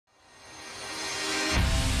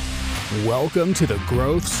Welcome to the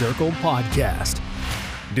Growth Circle podcast,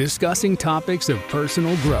 discussing topics of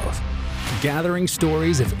personal growth, gathering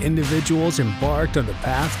stories of individuals embarked on the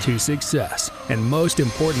path to success, and most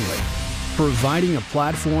importantly, providing a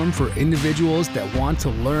platform for individuals that want to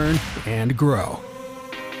learn and grow.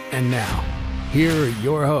 And now, here are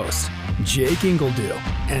your hosts, Jake Ingledew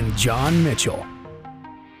and John Mitchell.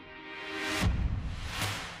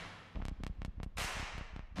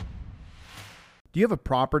 Do you have a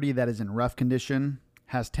property that is in rough condition,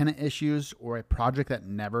 has tenant issues, or a project that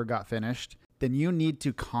never got finished? Then you need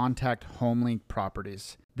to contact HomeLink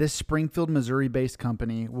Properties. This Springfield, Missouri-based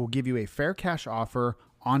company will give you a fair cash offer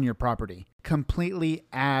on your property, completely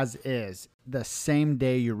as is, the same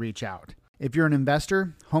day you reach out. If you're an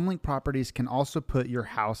investor, HomeLink Properties can also put your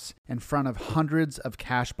house in front of hundreds of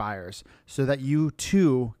cash buyers so that you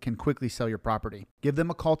too can quickly sell your property. Give them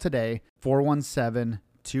a call today, 417-295-0723.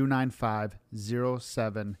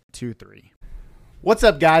 What's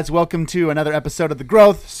up, guys? Welcome to another episode of the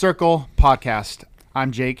Growth Circle podcast.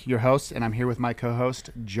 I'm Jake, your host, and I'm here with my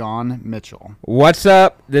co-host, John Mitchell. What's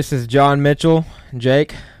up? This is John Mitchell.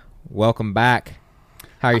 Jake, welcome back.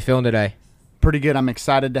 How are you feeling today? Pretty good. I'm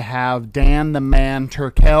excited to have Dan the Man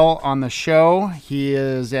Turkel on the show. He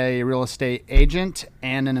is a real estate agent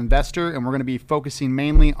and an investor, and we're going to be focusing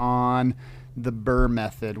mainly on the BRRRR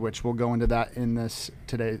method, which we'll go into that in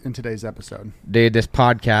today's episode. Dude, this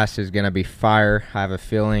podcast is going to be fire. I have a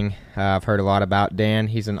feeling. I've heard a lot about Dan.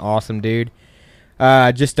 He's an awesome dude.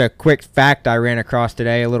 Just a quick fact I ran across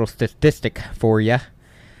today, a little statistic for you.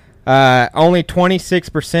 Only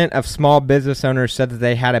 26% of small business owners said that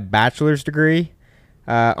they had a bachelor's degree.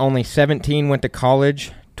 Only 17 went to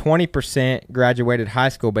college. 20% graduated high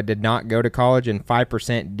school but did not go to college, and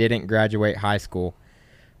 5% didn't graduate high school.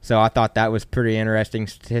 So I thought that was pretty interesting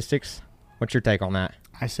statistics. What's your take on that?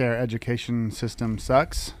 I say our education system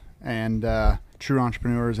sucks, and true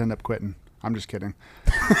entrepreneurs end up quitting. I'm just kidding.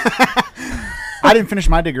 I didn't finish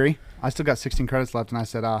my degree. I still got 16 credits left, and I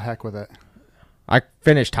said, heck with it. I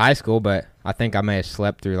finished high school, but I think I may have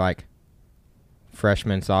slept through like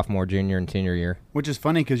freshman, sophomore, junior, and senior year. Which is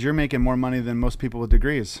funny because you're making more money than most people with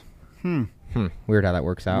degrees. Weird how that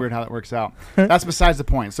works out. That's besides the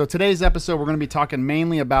point. So today's episode, we're going to be talking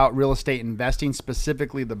mainly about real estate investing,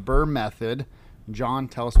 specifically the BRRRR method. John,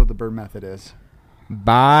 tell us what the BRRRR method is.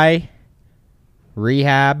 Buy,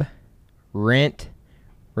 rehab, rent,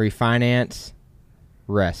 refinance,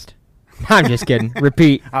 rest. I'm just kidding.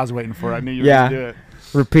 Repeat. I was waiting for it. I knew you were going to do it.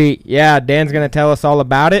 Repeat. Yeah, Dan's going to tell us all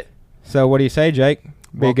about it. So what do you say, Jake?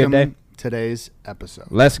 Be a good day. Welcome to today's episode.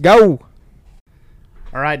 Let's go.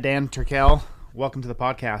 All right, Dan Turkel, welcome to the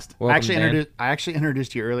podcast. Welcome, I actually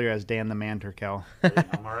introduced you earlier as Dan the Man Turkel. Hey,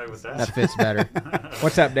 I'm all right with that. That fits better.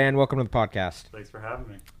 What's up, Dan? Welcome to the podcast. Thanks for having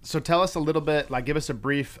me. So tell us a little bit, give us a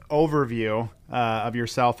brief overview of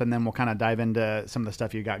yourself, and then we'll kind of dive into some of the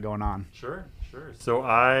stuff you got going on. Sure. So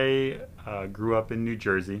I grew up in New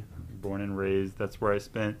Jersey, born and raised. That's where I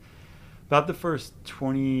spent about the first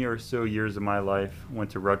 20 or so years of my life.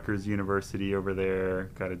 Went to Rutgers University over there,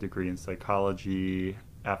 got a degree in psychology.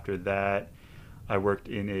 After that, I worked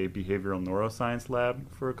in a behavioral neuroscience lab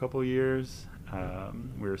for a couple years.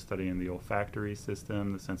 We were studying the olfactory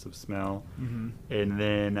system, the sense of smell. Mm-hmm. And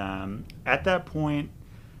then at that point,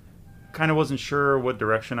 kind of wasn't sure what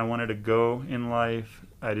direction I wanted to go in life.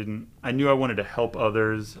 I knew I wanted to help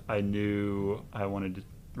others. I knew I wanted to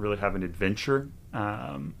really have an adventure.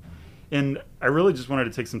 And I really just wanted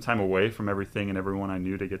to take some time away from everything and everyone I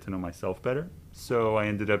knew to get to know myself better. So I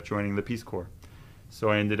ended up joining the Peace Corps. So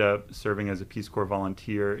I ended up serving as a Peace Corps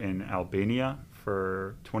volunteer in Albania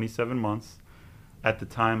for 27 months. At the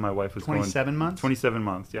time, my wife was 27 months? 27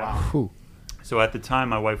 months, yeah. Wow. So at the time,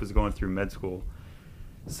 my wife was going through med school.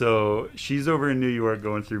 So she's over in New York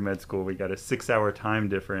going through med school. We got a 6-hour time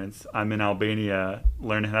difference. I'm in Albania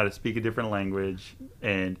learning how to speak a different language.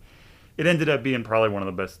 And it ended up being probably one of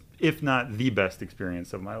the best, if not the best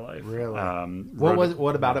experience of my life. Really?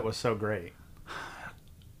 What about it was so great?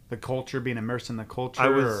 The culture, being immersed in the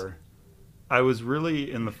culture? I was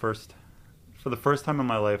really for the first time in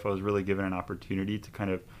my life, I was really given an opportunity to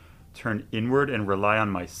kind of turn inward and rely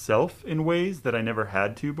on myself in ways that I never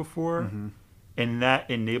had to before. Mm-hmm. And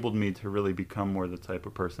that enabled me to really become more the type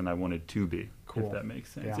of person I wanted to be, cool. If that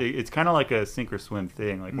makes sense. Yeah. It's kind of like a sink or swim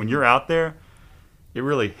thing. Like when you're out there, it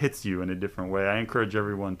really hits you in a different way. I encourage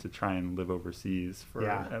everyone to try and live overseas for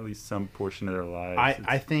at least some portion of their lives.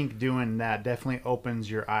 I think doing that definitely opens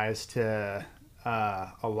your eyes to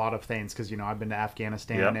a lot of things because, I've been to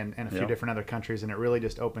Afghanistan and a few different other countries, and it really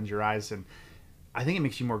just opens your eyes. And I think it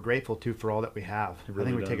makes you more grateful, too, for all that we have. Really I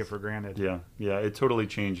think we does. take it for granted. Yeah, it totally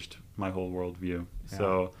changed my whole worldview. Yeah.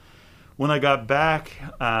 So when I got back,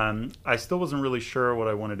 I still wasn't really sure what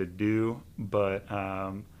I wanted to do, but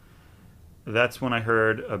that's when I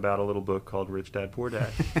heard about a little book called Rich Dad Poor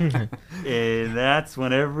Dad. And that's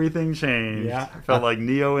when everything changed. Yeah. Felt like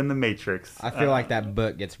Neo in the Matrix. I feel like that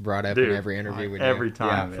book gets brought up in every interview with you. Every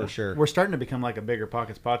time. Yeah, for sure. We're starting to become like a Bigger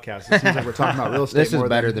Pockets podcast. It seems like we're talking about real estate. This is more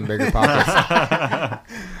better than Bigger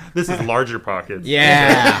Pockets. This is Larger Pockets.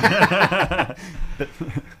 Yeah.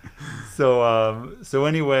 So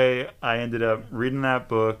anyway, I ended up reading that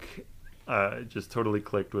book. It just totally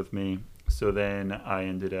clicked with me. So then I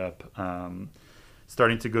ended up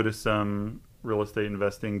starting to go to some real estate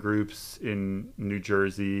investing groups in New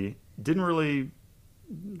Jersey. Didn't really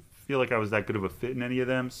feel like I was that good of a fit in any of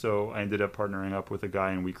them, so I ended up partnering up with a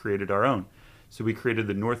guy and we created our own. So we created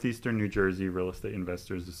the Northeastern New Jersey Real Estate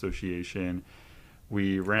Investors Association.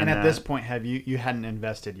 We ran And at this point, have you hadn't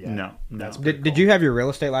invested yet? No. That's Did you have your real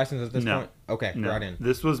estate license at this No. point? Okay, No. right in.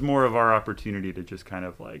 This was more of our opportunity to just kind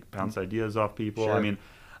of like bounce ideas off people. Sure. I mean,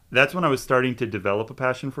 that's when I was starting to develop a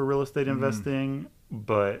passion for real estate investing,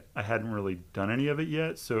 but I hadn't really done any of it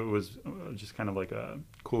yet. So it was just kind of like a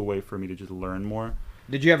cool way for me to just learn more.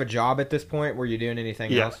 Did you have a job at this point? Were you doing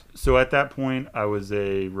anything else? So at that point, I was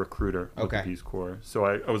a recruiter with Okay. the Peace Corps. So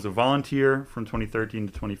I was a volunteer from 2013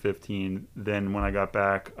 to 2015. Then when I got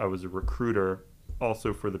back, I was a recruiter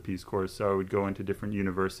also for the Peace Corps. So I would go into different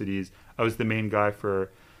universities. I was the main guy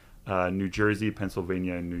for New Jersey,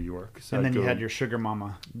 Pennsylvania, and New York. So And I'd then you go- had your sugar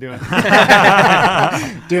mama doing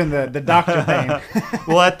doing the doctor thing.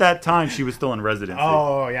 Well, at that time, she was still in residency.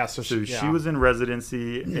 Oh yeah, so So she was in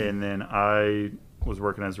residency, and then I was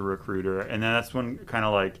working as a recruiter, and then that's when kind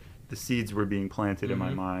of like the seeds were being planted in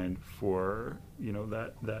my mind for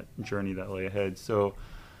that journey that lay ahead. So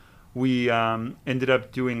we ended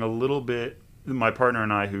up doing a little bit. My partner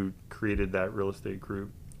and I, who created that real estate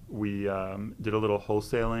group, we did a little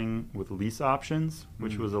wholesaling with lease options,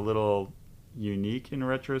 which was a little unique in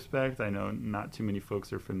retrospect. I know not too many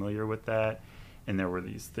folks are familiar with that. And there were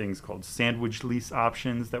these things called sandwich lease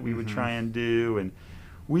options that we would try and do. And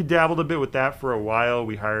we dabbled a bit with that for a while.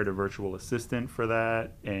 We hired a virtual assistant for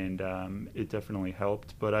that, and it definitely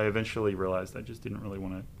helped. But I eventually realized I just didn't really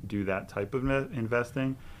want to do that type of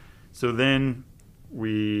investing. So then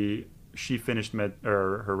she finished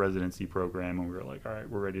her residency program, and we were like, all right,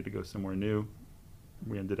 we're ready to go somewhere new.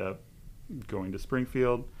 We ended up going to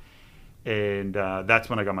Springfield, and that's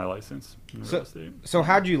when I got my license in real estate. So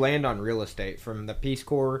how'd you land on real estate from the Peace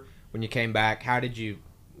Corps when you came back? How did you?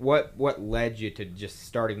 What led you to just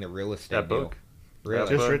starting the real estate That deal? book. Really?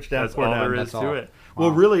 Just Rich Dad That's Poor all Dad. there is That's to all. it. Wow.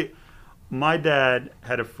 Well, really, my dad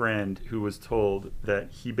had a friend who was told that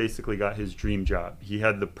he basically got his dream job. He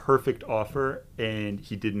had the perfect offer, and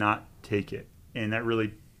he did not take it. And that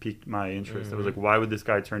really piqued my interest. I was like, why would this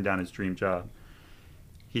guy turn down his dream job?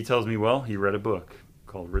 He tells me, well, he read a book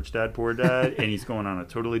called Rich Dad, Poor Dad, and he's going on a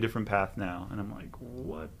totally different path now. And I'm like,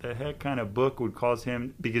 what the heck kind of book would cause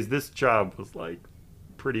him? Because this job was like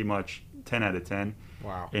pretty much 10 out of 10.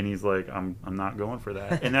 Wow. And he's like, I'm not going for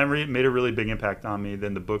that. And that made a really big impact on me.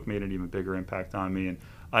 Then the book made an even bigger impact on me. And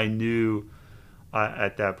I knew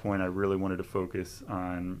at that point I really wanted to focus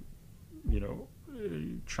on,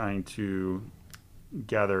 trying to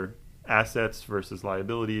gather assets versus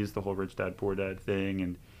liabilities, the whole Rich Dad, Poor Dad thing.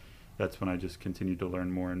 And that's when I just continued to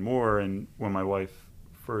learn more and more. And when my wife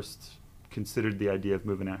first considered the idea of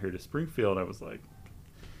moving out here to Springfield, I was like,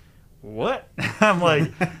 what? I'm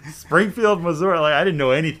like, Springfield, Missouri. Like, I didn't know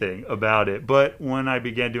anything about it. But when I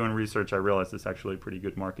began doing research, I realized it's actually a pretty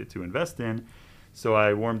good market to invest in. So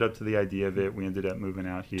I warmed up to the idea of it. We ended up moving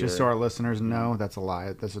out here. Just so our listeners know, that's a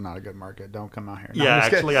lie. This is not a good market. Don't come out here. No, Yeah, I'm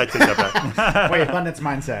just actually, I take that back. kidding. Wait, abundance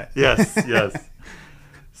mindset. Yes.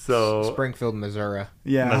 So Springfield, Missouri.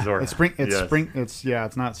 Yeah, Missouri.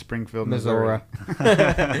 It's not Springfield, Missouri.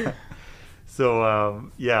 Missouri. So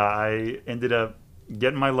I ended up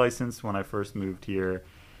getting my license when I first moved here,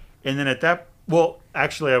 and then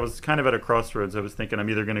actually I was kind of at a crossroads. I was thinking I'm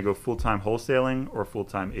either going to go full-time wholesaling or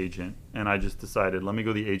full-time agent, and I just decided let me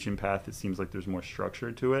go the agent path. It seems like there's more structure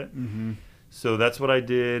to it. Mm-hmm. So that's what I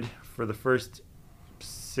did for the first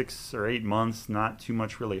 6 or 8 months. Not too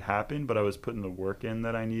much really happened, but I was putting the work in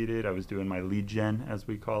that I needed. I was doing my lead gen, as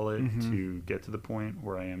we call it, to get to the point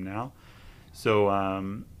where I am now. So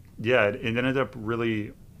it ended up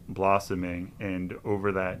really blossoming, and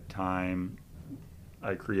over that time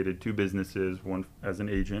I created 2 businesses, one as an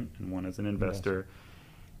agent and one as an investor.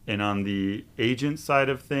 And on the agent side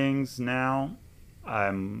of things now,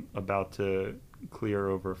 I'm about to clear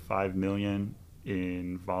over 5 million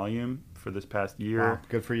in volume for this past year. Wow,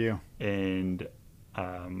 good for you. And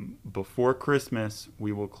before Christmas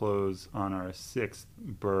we will close on our 6th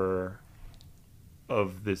BRRRR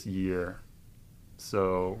of this year.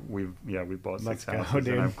 So we've bought Let's 6 go, houses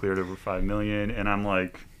dude. and I've cleared over $5 million, and I'm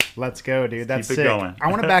like, Let's go, dude. That's keep it sick. going. I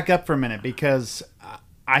want to back up for a minute because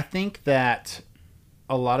I think that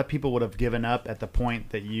a lot of people would have given up at the point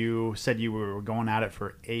that you said you were going at it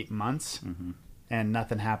for 8 months and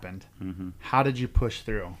nothing happened. How did you push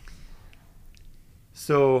through?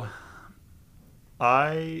 So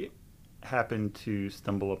I happened to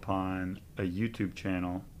stumble upon a YouTube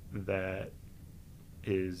channel that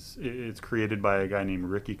it's created by a guy named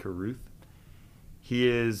Ricky Carruth. He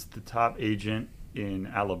is the top agent in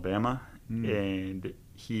Alabama, and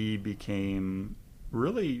he became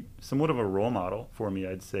really somewhat of a role model for me,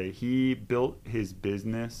 I'd say. He built his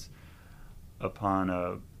business upon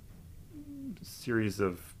a series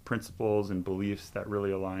of principles and beliefs that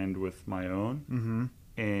really aligned with my own.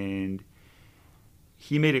 And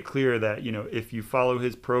he made it clear that, you know, if you follow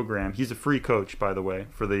his program, he's a free coach, by the way,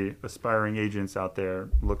 for the aspiring agents out there.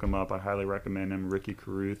 Look him up. I highly recommend him, Ricky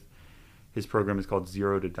Carruth. His program is called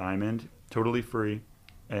 0 to Diamond, totally free.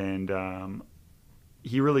 And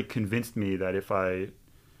he really convinced me that if I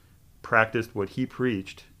practiced what he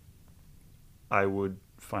preached, I would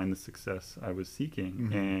find the success I was seeking.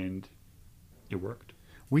 And it worked.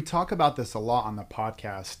 We talk about this a lot on the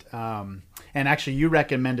podcast. And actually, you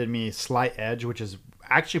recommended me Slight Edge, which is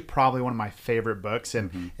actually probably one of my favorite books.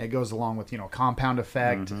 And it goes along with, you know, Compound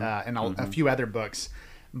Effect and a few other books.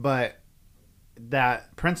 But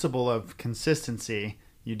that principle of consistency,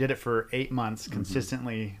 you did it for 8 months,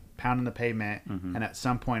 consistently pounding the pavement. And at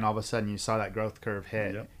some point, all of a sudden, you saw that growth curve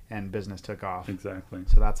hit and business took off. Exactly.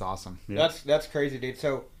 So that's awesome. That's crazy, dude.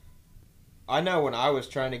 So I know when I was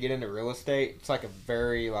trying to get into real estate, it's like a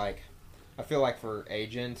very, like, I feel like for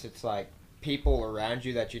agents, it's like people around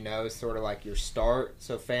you that you know is sort of like your start.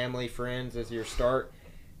 So family, friends is your start.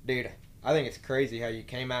 Dude, I think it's crazy how you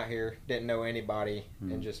came out here, didn't know anybody,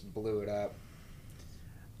 and just blew it up.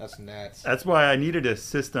 That's nuts. That's why I needed a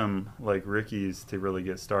system like Ricky's to really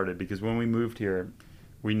get started, because when we moved here,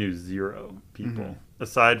 we knew 0 people.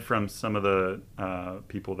 Aside from some of the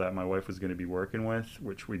people that my wife was going to be working with,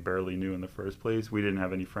 which we barely knew in the first place. We didn't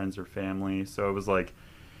have any friends or family. So it was like,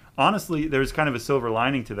 honestly, there was kind of a silver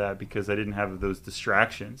lining to that because I didn't have those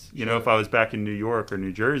distractions. You know, if I was back in New York or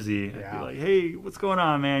New Jersey, I'd be like, hey, what's going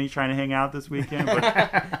on, man? You trying to hang out this weekend?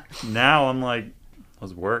 But now I'm like,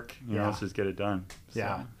 let's work. You know, let's just get it done. So.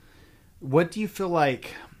 Yeah. What do you feel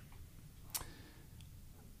like...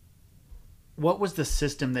 What was the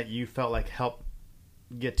system that you felt like helped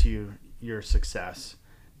get to your success?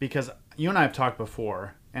 Because you and I have talked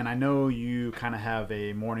before, and I know you kind of have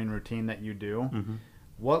a morning routine that you do.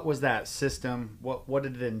 What was that system? What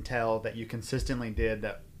did it entail that you consistently did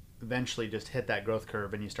that eventually just hit that growth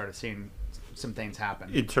curve and you started seeing some things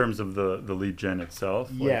happen? In terms of the lead gen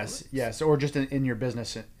itself? Yes. Or just in your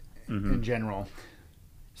business in general.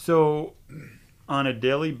 So on a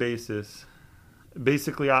daily basis...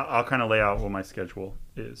 Basically, I'll kind of lay out what my schedule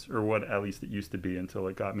is, or what at least it used to be until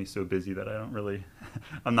it got me so busy that I don't really,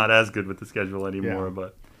 I'm not as good with the schedule anymore.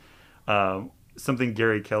 But something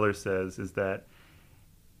Gary Keller says is that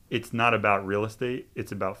it's not about real estate,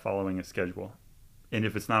 it's about following a schedule. And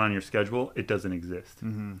if it's not on your schedule, it doesn't exist.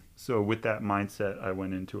 So with that mindset, I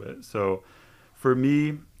went into it. So for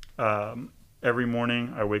me, every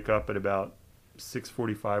morning I wake up at about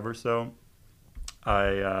 6:45 or so.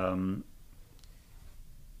 I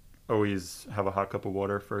always have a hot cup of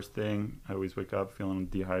water first thing. I always wake up feeling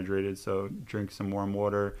dehydrated, so drink some warm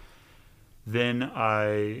water. Then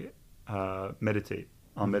I meditate.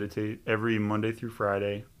 I'll meditate every Monday through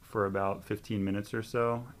Friday for about 15 minutes or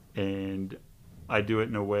so, and I do it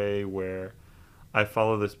in a way where I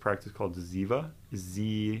follow this practice called Ziva,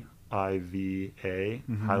 Z-I-V-A.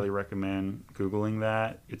 Highly recommend Googling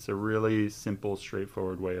that. It's a really simple,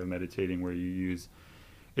 straightforward way of meditating where you use,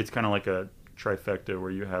 it's kind of like a trifecta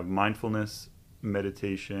where you have mindfulness,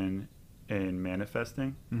 meditation, and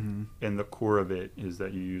manifesting. And the core of it is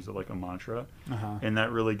that you use it like a mantra. And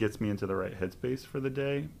that really gets me into the right headspace for the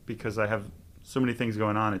day because I have so many things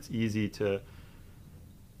going on. It's easy to,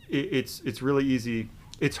 it's really easy.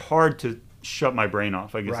 It's hard to shut my brain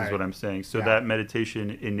off, I guess is what I'm saying. So that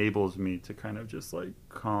meditation enables me to kind of just like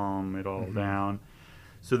calm it all down.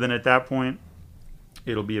 So then at that point,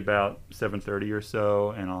 it'll be about 7:30 or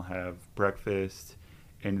so, and I'll have breakfast,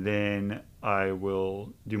 and then I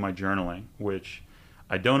will do my journaling, which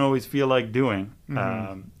I don't always feel like doing.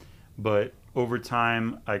 But over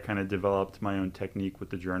time, I kind of developed my own technique with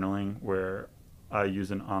the journaling where I use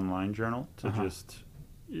an online journal to just,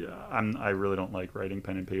 I really don't like writing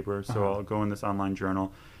pen and paper, so I'll go in this online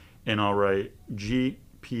journal, and I'll write G,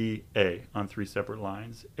 PA on 3 separate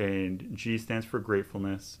lines. And G stands for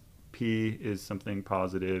gratefulness, P is something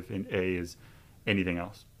positive, and A is anything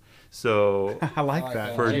else. So I like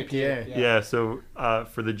that. For GPA. yeah, so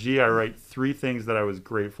for the G, I write 3 things that I was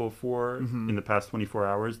grateful for in the past 24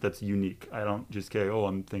 hours. That's unique. I don't just say, oh,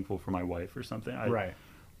 I'm thankful for my wife or something. Right.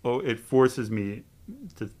 Oh, it forces me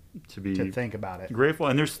to be To think about it. grateful.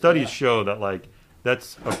 And there's studies show that like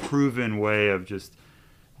that's a proven way of just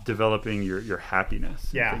developing your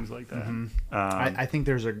happiness and things like that. I think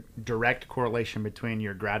there's a direct correlation between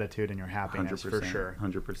your gratitude and your happiness 100%, for sure.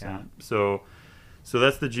 100%. Yeah. So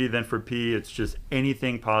that's the G. Then for P, it's just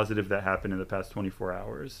anything positive that happened in the past 24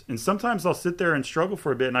 hours. And sometimes I'll sit there and struggle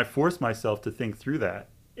for a bit, and I force myself to think through that.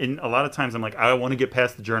 And a lot of times I'm like, I want to get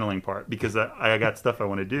past the journaling part because I got stuff I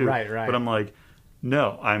want to do. Right. But I'm like,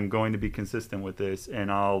 no, I'm going to be consistent with this,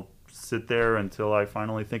 and I'll sit there until I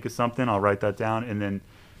finally think of something. I'll write that down, and then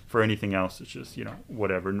for anything else, it's just,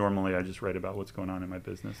 whatever. Normally, I just write about what's going on in my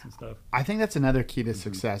business and stuff. I think that's another key to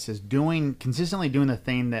success is consistently doing the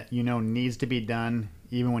thing that needs to be done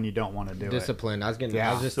even when you don't want to do Discipline. it. I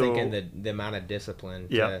was just thinking the amount of discipline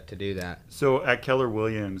to do that. So at Keller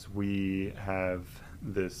Williams, we have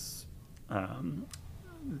this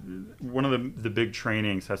one of the big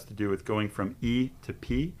trainings has to do with going from E to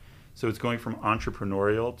P. So it's going from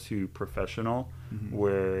entrepreneurial to professional,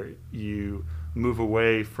 where you move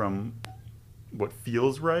away from what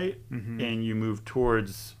feels right and you move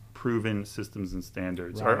towards proven systems and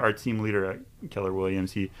standards. Right. Our team leader at Keller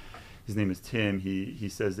Williams, his name is Tim. He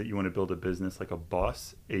says that you want to build a business like a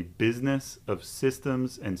boss, a business of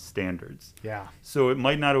systems and standards. Yeah. So it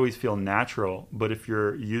might not always feel natural, but if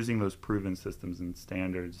you're using those proven systems and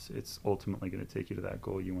standards, it's ultimately going to take you to that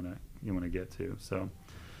goal you want to get to. So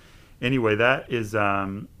anyway, that is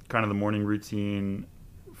kind of the morning routine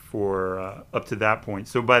for up to that point.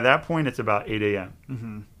 So by that point, it's about 8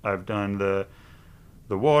 a.m. I've done the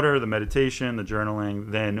water, the meditation, the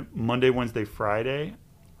journaling. Then Monday, Wednesday, Friday,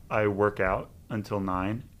 I work out until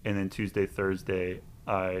 9. And then Tuesday, Thursday,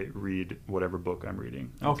 I read whatever book I'm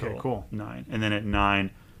reading. Okay, cool. 9. And then at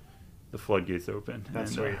 9, the floodgates open.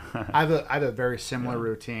 That's sweet. I have a very similar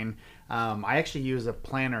routine. I actually use a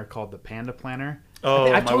planner called the Panda Planner.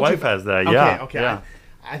 Oh, my wife has that. Yeah. Okay. Yeah.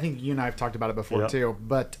 I think you and I have talked about it before Yep. too.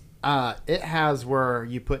 But it has where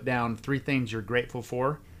you put down 3 things you're grateful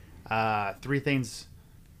for, 3 things.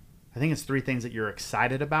 I think it's 3 things that you're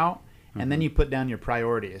excited about, and then you put down your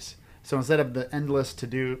priorities. So instead of the endless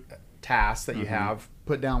to-do tasks that you have,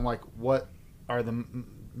 put down like what are the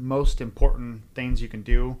most important things you can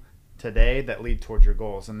do today that lead towards your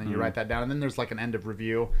goals, and then you write that down. And then there's like an end of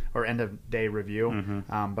review or end of day review.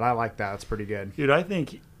 But I like that; it's pretty good. Dude, I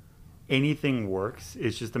think anything works.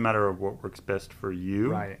 It's just a matter of what works best for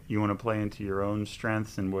you. Right. You want to play into your own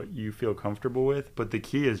strengths and what you feel comfortable with. But the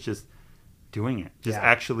key is just doing it, just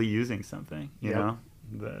actually using something. You know,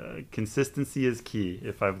 the consistency is key.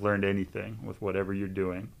 If I've learned anything with whatever you're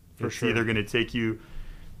doing, it's either going to take you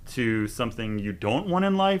to something you don't want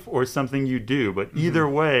in life or something you do. But either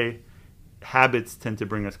way, habits tend to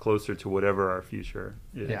bring us closer to whatever our future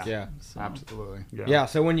is. Yeah. So, Absolutely. Yeah,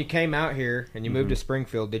 so when you came out here and you moved to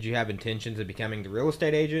Springfield, did you have intentions of becoming the real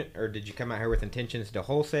estate agent, or did you come out here with intentions to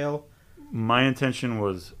wholesale? My intention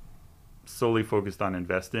was solely focused on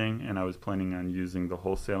investing, and I was planning on using the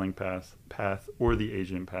wholesaling path or the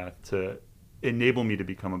agent path to enable me to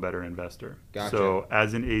become a better investor. Gotcha. So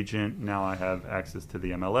as an agent, now I have access to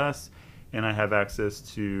the MLS, and I have access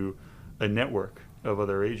to a network of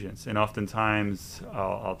other agents. And oftentimes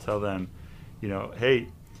I'll tell them,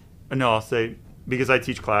 I'll say, because I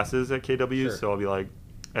teach classes at KW, so I'll be like,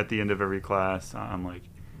 at the end of every class, I'm like,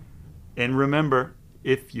 and remember,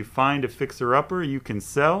 if you find a fixer-upper you can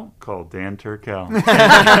sell, call Dan Turkel.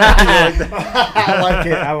 I like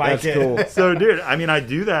it. I like That's it. cool. So, dude, I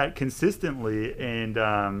do that consistently, and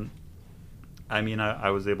I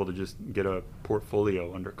was able to just get a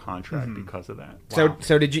portfolio under contract because of that.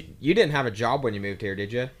 So did you didn't have a job when you moved here,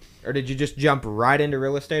 did you? Or did you just jump right into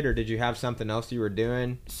real estate, or did you have something else you were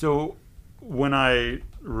doing? So when I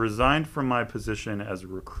resigned from my position as a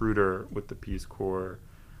recruiter with the Peace Corps,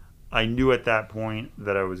 I knew at that point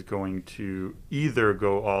that I was going to either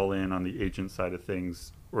go all in on the agent side of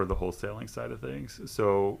things or the wholesaling side of things.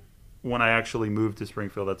 So when I actually moved to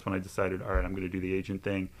Springfield, that's when I decided, all right, I'm going to do the agent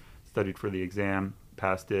thing. Studied for the exam,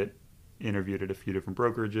 passed it, interviewed at a few different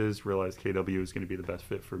brokerages, realized KW was going to be the best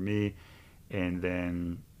fit for me, and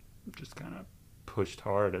then just kind of pushed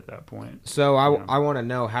hard at that point. So I want to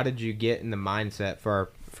know, how did you get in the mindset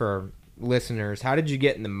for listeners? How did you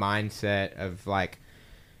get in the mindset of like,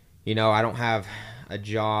 I don't have a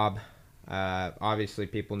job. Obviously,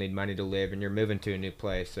 people need money to live, and you're moving to a new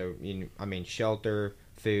place. So, shelter,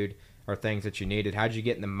 food are things that you needed. How did you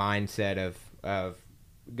get in the mindset of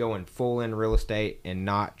going full in real estate and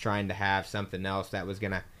not trying to have something else that was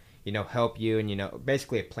going to, help you and,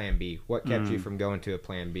 basically a plan B? What kept you from going to a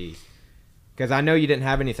plan B? Because I know you didn't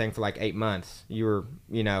have anything for like 8 months. You were,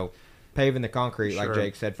 paving the concrete, like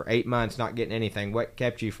Jake said, for 8 months, not getting anything. What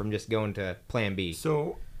kept you from just going to plan B?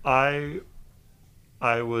 So I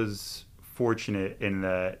was fortunate in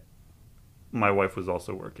that my wife was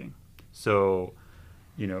also working. So,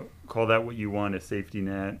 call that what you want, a safety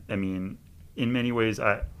net. I mean, in many ways,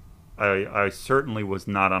 I certainly was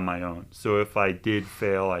not on my own. So if I did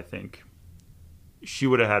fail, I think she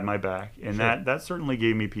would have had my back. And that certainly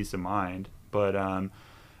gave me peace of mind. But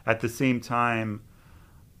at the same time,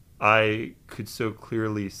 I could so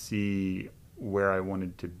clearly see where I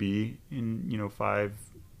wanted to be in, 5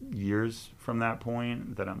 years from that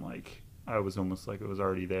point that I'm like, I was almost like it was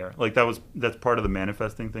already there. Like that's part of the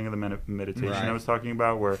manifesting thing of the meditation I was talking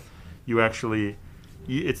about, where you actually,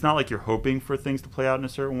 it's not like you're hoping for things to play out in a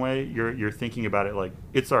certain way. You're thinking about it like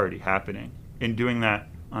it's already happening. And doing that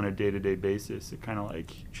on a day-to-day basis, it kind of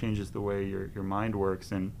like changes the way your mind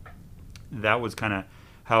works. And that was kind of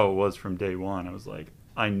how it was from day one. I was like,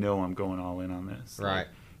 I know I'm going all in on this. Right. Like,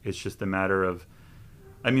 it's just a matter of,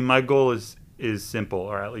 my goal is simple,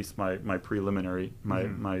 or at least my preliminary,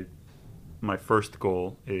 my first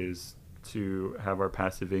goal is to have our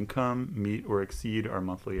passive income meet or exceed our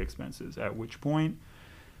monthly expenses, at which point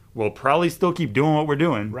we'll probably still keep doing what we're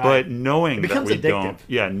doing, but knowing that we don't,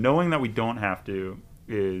 knowing that we don't have to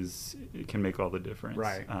it can make all the difference.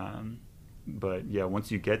 Right. But yeah, once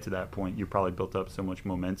you get to that point, you probably built up so much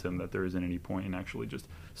momentum that there isn't any point in actually just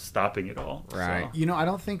stopping it all. Right. So. I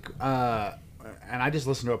don't think, and I just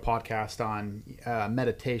listened to a podcast on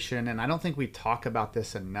meditation, and I don't think we talk about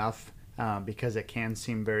this enough because it can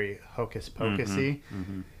seem very hocus pocusy.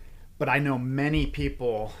 But I know many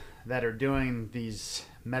people that are doing these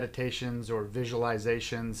meditations or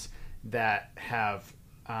visualizations that have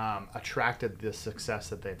attracted the success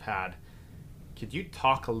that they've had. Could you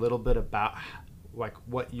talk a little bit about like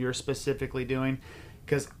what you're specifically doing?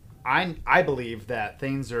 Because I believe that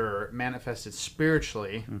things are manifested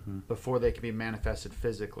spiritually before they can be manifested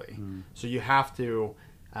physically. So you have to,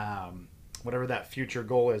 whatever that future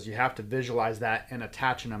goal is, you have to visualize that and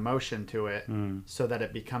attach an emotion to it so that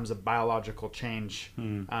it becomes a biological change.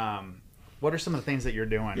 What are some of the things that you're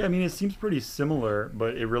doing? Yeah, it seems pretty similar,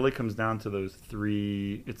 but it really comes down to those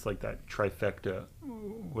three. It's like that trifecta,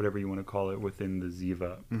 whatever you want to call it, within the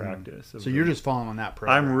Ziva practice. So you're just following that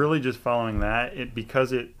program. I'm really just following that.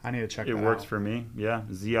 Because I need to check it that works out. For me. Yeah,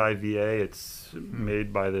 Ziva. It's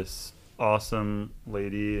made by this awesome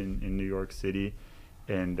lady in New York City,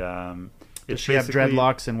 and does she have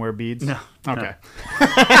dreadlocks and wear beads? No. Okay.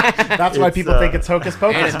 That's why people think it's hocus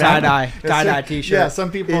pocus. And a tie-dye t-shirt. Yeah,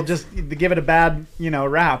 some people just give it a bad,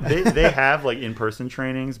 rap. they have like in-person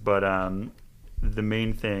trainings, but the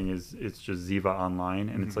main thing is it's just Ziva online,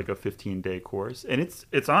 and it's like a 15-day course, and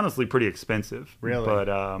it's honestly pretty expensive. Really? But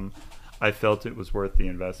I felt it was worth the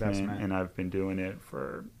investment, and I've been doing it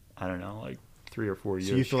for, I don't know, like 3 or 4 years.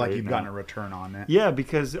 So you feel like you've now. gotten a return on it? Yeah,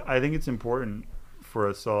 because I think it's important for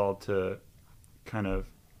us all to kind of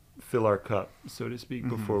fill our cup, so to speak,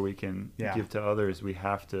 before we can give to others. We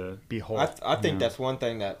have to be whole. I think that's one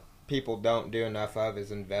thing that people don't do enough of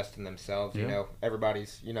is invest in themselves.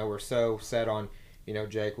 Everybody's, we're so set on,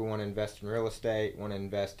 Jake, we want to invest in real estate, want to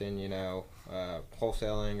invest in,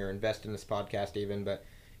 wholesaling, or invest in this podcast even. But,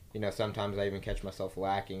 sometimes I even catch myself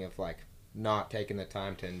lacking of like not taking the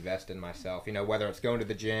time to invest in myself, whether it's going to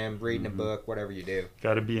the gym, reading a book, whatever you do.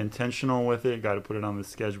 Got to be intentional with it. Got to put it on the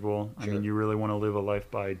schedule. Sure. You really want to live a life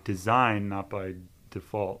by design, not by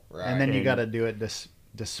default. Right. And then you got to do it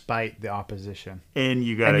despite the opposition. And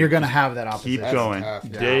you got and you're going to have that opposition. Keep going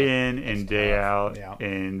day in and day out. Yeah.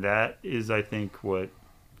 And that is, I think, what,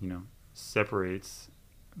 separates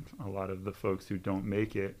a lot of the folks who don't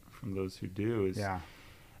make it from those who do is,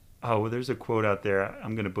 there's a quote out there.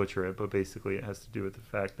 I'm going to butcher it, but basically it has to do with the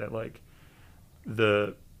fact that like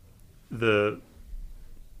the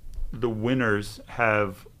winners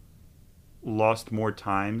have lost more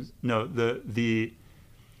times. No, the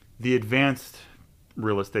advanced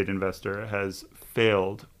real estate investor has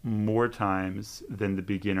failed more times than the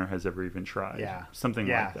beginner has ever even tried. Yeah. Something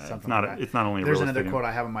like that. Something It's not only There's real another estate. quote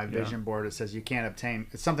I have on my vision board. It says,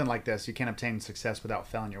 it's something like this. You can't obtain success without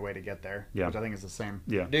failing your way to get there. Yeah. Which I think is the same.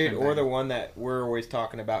 Yeah. Dude, Same or thing. the one that we're always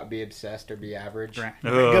talking about, be obsessed or be average.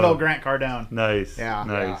 Good old Grant Cardone. Nice. Yeah.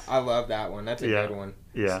 Nice. Yeah, I love that one. That's a good one.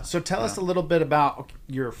 Yeah. So tell us a little bit about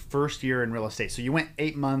your first year in real estate. So you went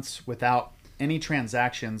 8 months without any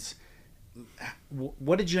transactions.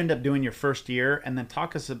 What did you end up doing your first year? And then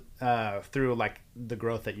talk us through like the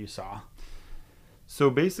growth that you saw. So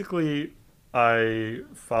basically, I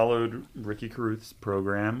followed Ricky Caruth's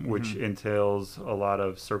program, which entails a lot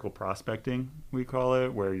of circle prospecting, we call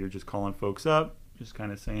it, where you're just calling folks up, just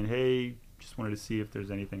kind of saying, hey, just wanted to see if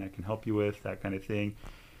there's anything I can help you with, that kind of thing.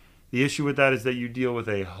 The issue with that is that you deal with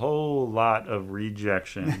a whole lot of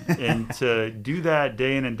rejection. And to do that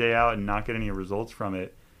day in and day out and not get any results from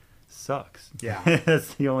it sucks. Yeah.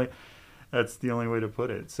 That's the only way to put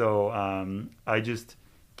it. So I just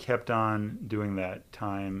kept on doing that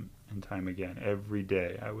time and time again. Every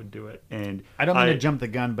day I would do it. And I don't mean to jump the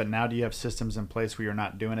gun, but now do you have systems in place where you're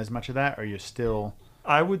not doing as much of that, or you're still...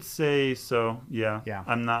 I would say so, yeah. Yeah.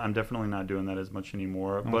 I'm definitely not doing that as much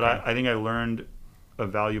anymore. Okay. But I think I learned a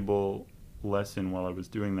valuable lesson while I was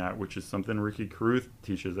doing that, which is something Ricky Caruth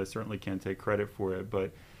teaches. I certainly can't take credit for it,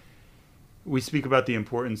 but we speak about the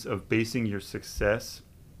importance of basing your success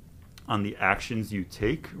on the actions you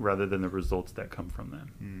take rather than the results that come from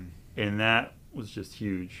them. And that was just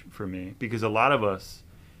huge for me, because a lot of us,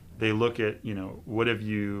 they look at, what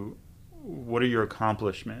are your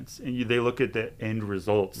accomplishments? And they look at the end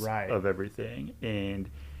results of everything. And,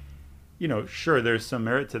 sure, there's some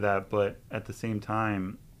merit to that, but at the same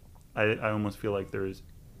time, I almost feel like there's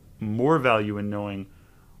more value in knowing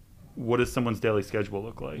what does someone's daily schedule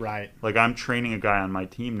look like. Right. Like, I'm training a guy on my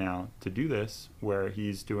team now to do this, where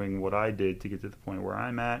he's doing what I did to get to the point where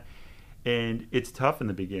I'm at. And it's tough in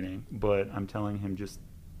the beginning, but I'm telling him, just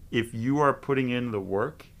if you are putting in the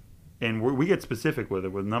work, and we get specific with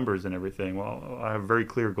it, with numbers and everything. Well, I have very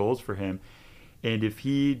clear goals for him. And if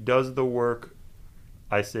he does the work,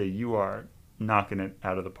 I say, you are knocking it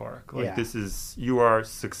out of the park. Like, you are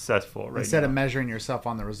successful right Instead now. of measuring yourself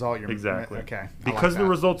on the result, you're... Exactly. Okay. Because the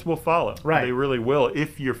results will follow. Right. They really will,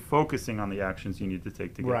 if you're focusing on the actions you need to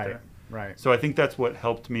take to get there. Right. So I think that's what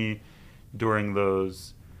helped me during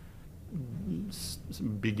those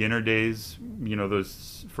beginner days,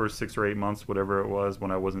 those first 6 or 8 months, whatever it was,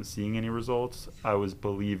 when I wasn't seeing any results. I was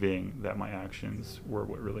believing that my actions were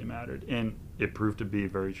what really mattered, and it proved to be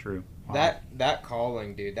very true. Wow. That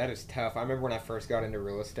calling, dude, that is tough. I remember when I first got into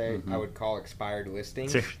real estate, I would call expired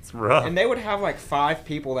listings. It's rough. And they would have like 5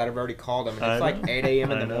 people that have already called them, and it's like 8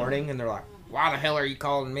 a.m. in the morning, and they're like, why the hell are you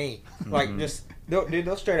calling me? Like, just,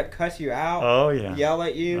 they'll straight up cuss you out. Oh, yeah. Yell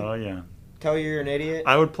at you. Oh, yeah. Tell you you're an idiot.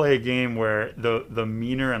 I would play a game where the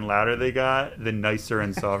meaner and louder they got, the nicer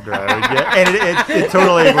and softer I would get, and it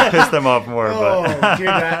totally would piss them off more. But Dude,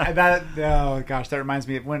 oh gosh, that reminds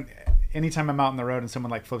me of anytime I'm out on the road and someone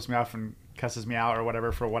like flips me off and cusses me out or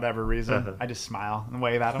whatever for whatever reason, I just smile and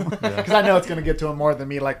wave at them because I know it's going to get to them more than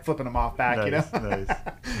me like flipping them off back. Nice.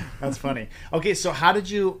 That's funny. Okay, so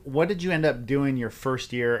what did you end up doing your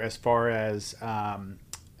first year as far as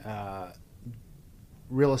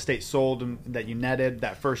real estate sold and that you netted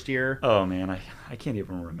that first year? Oh man, I can't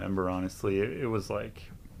even remember, honestly. It was like,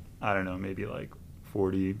 I don't know, maybe like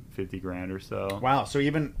 40, 50 grand or so. Wow. So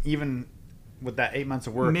even with that 8 months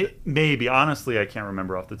of work, maybe, honestly, I can't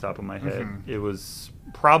remember off the top of my head. It was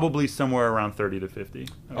probably somewhere around 30 to 50.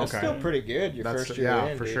 That's still pretty good. That's first year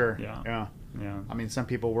in, for dude. sure. Yeah. I mean, some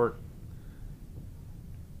people work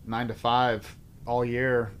 9 to 5 all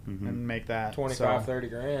year and make that 25, 30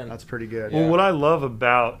 grand. That's pretty good. Well, what I love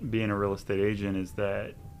about being a real estate agent is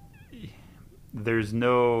that there's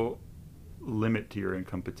no limit to your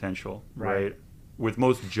income potential, right? With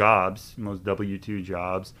most jobs, most W-2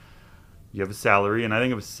 jobs, you have a salary, and I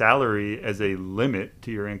think of a salary as a limit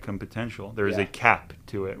to your income potential. There is a cap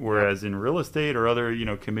to it, whereas in real estate or other,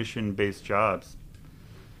 commission-based jobs,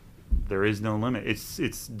 there is no limit.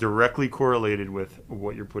 It's directly correlated with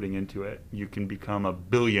what you're putting into it. You can become a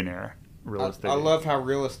billionaire real estate. I love how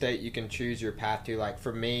real estate you can choose your path to. Like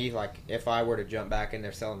for me, like if I were to jump back in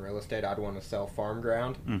there selling real estate, I'd want to sell farm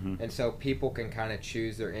ground. And so people can kind of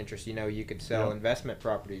choose their interest. You could sell investment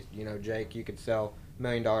properties. Jake, you could sell $1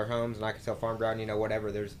 million homes, and I could sell farm ground.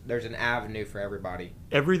 Whatever. There's an avenue for everybody.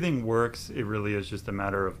 Everything works. It really is just a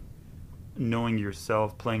matter of knowing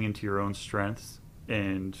yourself, playing into your own strengths,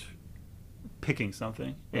 and picking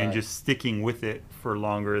something and just sticking with it for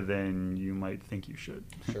longer than you might think you should.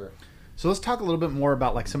 Sure. So let's talk a little bit more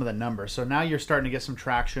about like some of the numbers. So now you're starting to get some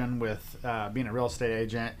traction with being a real estate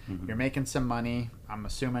agent. Mm-hmm. You're making some money. I'm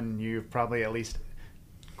assuming you've probably at least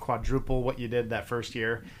quadruple what you did that first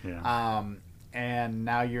year. Yeah. And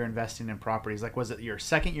now you're investing in properties. Like, was it your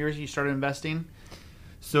second year you started investing?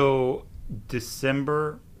 So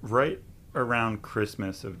December, right around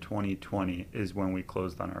Christmas of 2020 is when we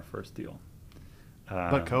closed on our first deal.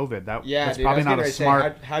 But COVID, that's dude, probably not a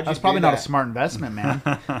smart. That's probably not a smart investment, man.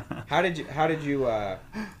 How'd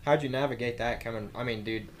you navigate that coming? I mean,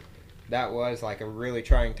 dude, that was like a really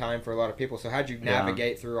trying time for a lot of people. So how'd you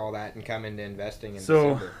navigate through all that and come into investing in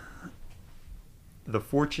December? The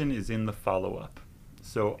fortune is in the follow-up.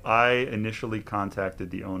 So I initially contacted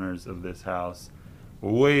the owners of this house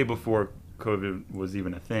way before COVID was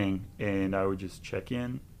even a thing, and I would just check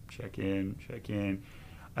in.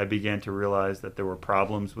 I began to realize that there were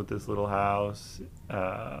problems with this little house.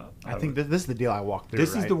 I think this is the deal I walked through.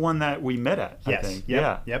 This is the one that we met at. Yes. I think.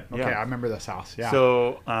 Yep. Okay, Yeah. I remember this house. Yeah.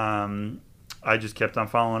 So I just kept on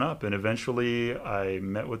following up, and eventually I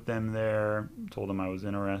met with them there, told them I was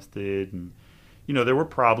interested, and there were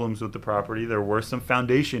problems with the property. There were some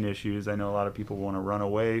foundation issues. I know a lot of people want to run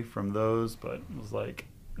away from those, but it was like,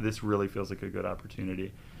 this really feels like a good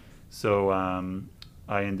opportunity. So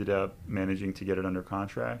I ended up managing to get it under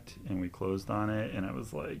contract, and we closed on it, and I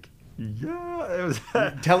was like, yeah. It was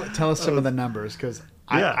tell us some of the numbers, because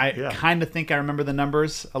I kind of think I remember the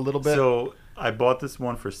numbers a little bit. So I bought this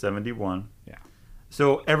one for $71. Yeah.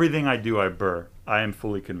 So everything I do, I burr. I am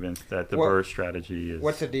fully convinced that the burr strategy is...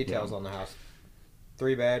 What's the details on the house?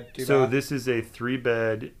 3-bed, 2-bath? So this is a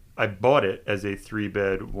 3-bed. I bought it as a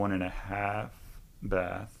 3-bed, 1.5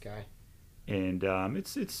 bath. Okay. And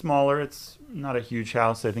it's smaller. It's not a huge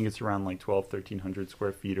house. I think it's around like 1,300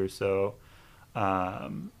 square feet or so.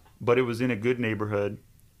 But it was in a good neighborhood,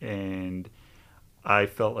 and I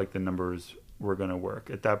felt like the numbers were going to work.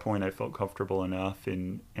 At that point, I felt comfortable enough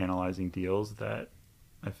in analyzing deals that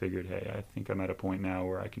I figured, hey, I think I'm at a point now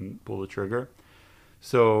where I can pull the trigger.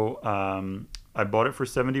 So I bought it for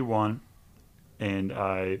 $71, and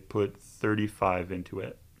I put $35 into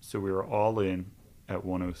it. So we were all in at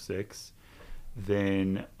 $106.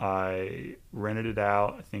 Then I rented it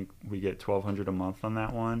out. I think we get $1,200 a month on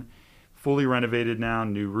that one. Fully renovated now,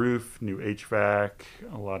 new roof, new HVAC,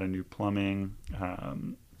 a lot of new plumbing,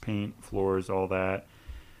 paint, floors, all that.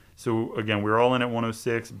 So again, we were all in at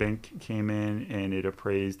 106. Bank came in and it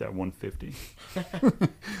appraised at 150.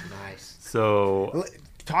 Nice. So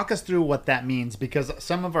talk us through what that means, because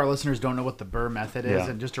some of our listeners don't know what the BRRRR method is.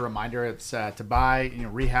 And just a reminder, it's to buy,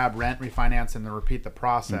 rehab, rent, refinance, and then repeat the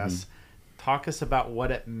process. Mm-hmm. Talk us about what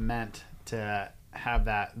it meant to have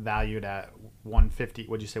that valued at 150.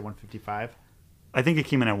 What'd you say, 155? I think it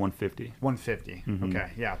came in at 150. 150. Mm-hmm.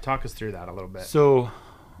 Okay. Yeah. Talk us through that a little bit. So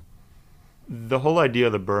the whole idea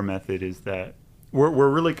of the BRRRR method is that we're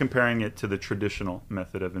really comparing it to the traditional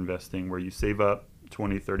method of investing, where you save up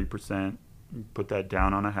 20, 30%, put that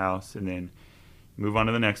down on a house, and then move on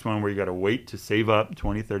to the next one where you got to wait to save up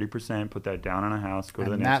 20, 30%, put that down on a house, go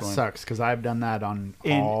to the next one. And that sucks, because I've done that on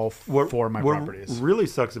all four of my properties. What really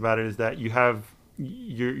sucks about it is that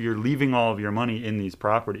you're leaving all of your money in these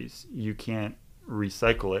properties. You can't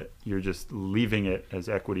recycle it. You're just leaving it as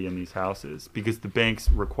equity in these houses, because the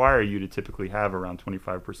banks require you to typically have around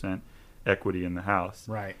 25% equity in the house.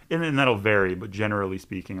 Right. And that'll vary, but generally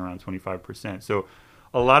speaking, around 25%. So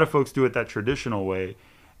a lot of folks do it that traditional way.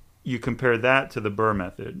 You compare that to the BRRRR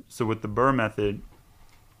method. So with the BRRRR method,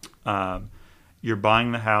 you're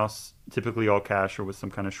buying the house, typically all cash or with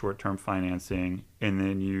some kind of short-term financing, and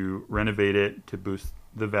then you renovate it to boost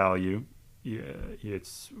the value.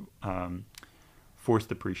 It's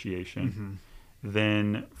forced appreciation. Mm-hmm.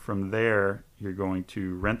 Then from there, you're going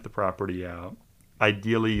to rent the property out.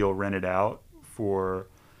 Ideally, you'll rent it out for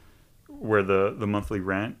where the monthly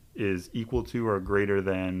rent is equal to or greater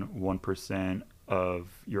than 1% of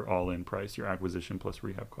your all-in price, your acquisition plus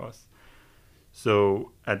rehab costs.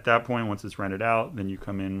 So at that point, once it's rented out, then you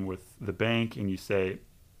come in with the bank and you say,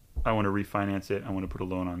 I want to refinance it. I want to put a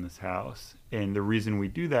loan on this house. And the reason we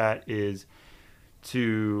do that is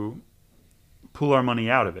to pull our money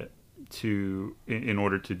out of it in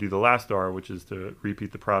order to do the last R, which is to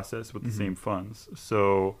repeat the process with the same funds.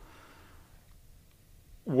 So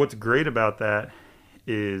what's great about that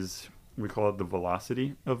is we call it the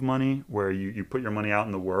velocity of money, where you put your money out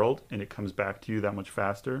in the world and it comes back to you that much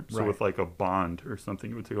faster. So with like a bond or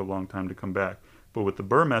something, it would take a long time to come back. But with the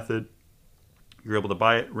BRRRR method, you're able to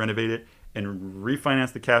buy it, renovate it, and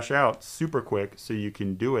refinance the cash out super quick, so you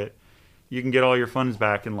can do it. You can get all your funds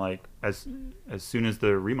back in like as soon as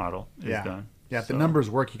the remodel is done. Yeah, if the numbers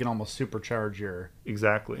work, you can almost supercharge your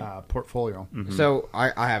exactly portfolio. Mm-hmm. So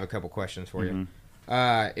I have a couple questions for you.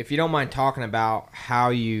 If you don't mind talking about how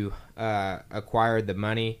you acquired the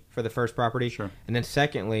money for the first property. Sure. And then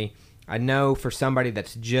secondly, I know for somebody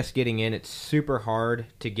that's just getting in, it's super hard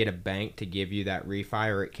to get a bank to give you that refi,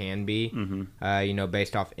 or it can be,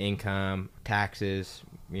 based off income, taxes.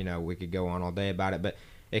 We could go on all day about it, but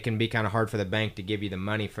it can be kind of hard for the bank to give you the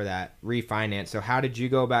money for that refinance. So how did you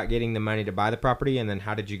go about getting the money to buy the property? And then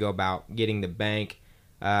how did you go about getting the bank?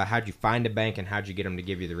 How'd you find a bank, and how'd you get them to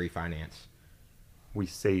give you the refinance? We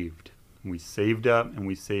saved. We saved up and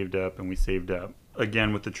we saved up and we saved up.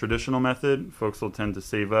 Again, with the traditional method, folks will tend to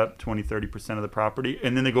save up 20-30% of the property,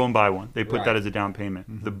 and then they go and buy one. They put that as a down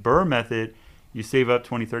payment. Mm-hmm. The Burr method, you save up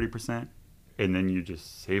 20-30%, and then you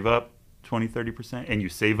just save up 20-30%, and you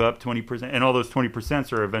save up 20%, and all those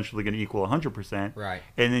 20% are eventually going to equal 100%. Right.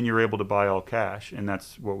 And then you're able to buy all cash, and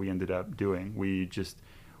that's what we ended up doing. We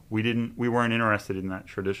weren't interested in that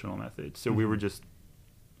traditional method, so we were just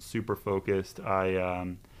super focused.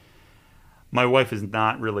 My wife is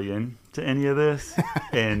not really into any of this,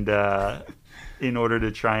 and in order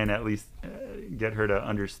to try and at least get her to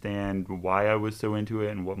understand why I was so into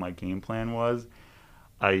it and what my game plan was,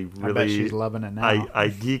 I bet she's loving it now. I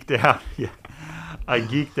geeked out. Yeah, I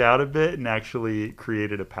geeked out a bit and actually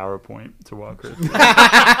created a PowerPoint to walk her through.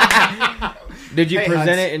 Did you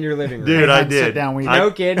present it in your living room? Dude, I did. Sit down,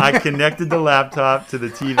 no kidding. I connected the laptop to the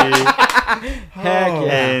TV. Heck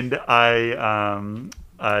yeah. And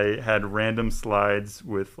I had random slides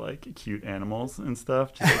with like cute animals and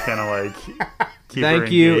stuff, just to kind of like keep her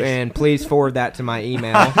Thank you, engaged. and please forward that to my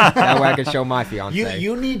email. That way I can show my fiance.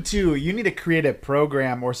 You need to create a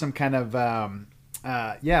program or some kind of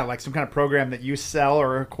like some kind of program that you sell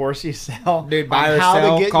or a course you sell. Dude, buy or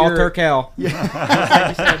sell, call Turkel.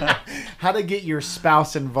 How to get your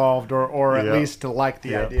spouse involved or at least to like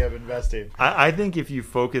the idea of investing. I think if you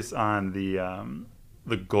focus on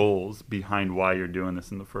the goals behind why you're doing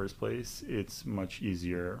this in the first place, it's much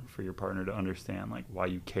easier for your partner to understand like why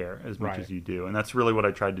you care as much as you do. And that's really what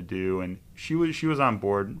I tried to do. And she was on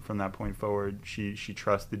board from that point forward. She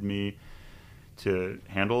trusted me to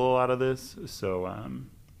handle a lot of this. So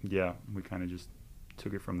we kind of just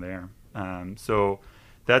took it from there. So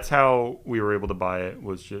that's how we were able to buy it,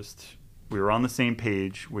 was just we were on the same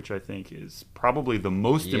page, which I think is probably the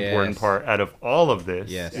most important part out of all of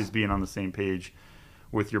this, is being on the same page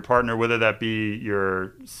with your partner, whether that be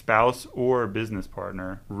your spouse or business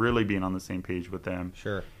partner, really being on the same page with them.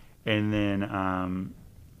 Sure. And then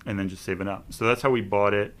just saving up. So that's how we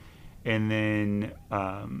bought it. And then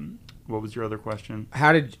what was your other question?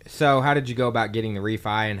 How did you go about getting the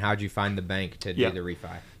refi, and how did you find the bank to do the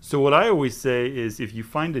refi? So what I always say is, if you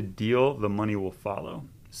find a deal, the money will follow.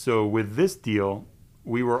 So with this deal,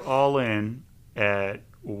 we were all in at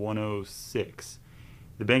 106.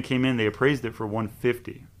 The bank came in, they appraised it for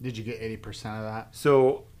 150. Did you get 80% of that?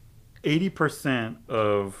 So 80%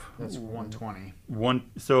 of that's 120.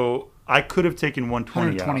 So I could have taken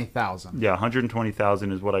 120 120,000. Yeah,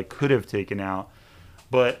 120,000 is what I could have taken out.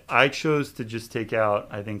 But I chose to just take out,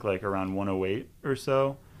 I think, like around 108 or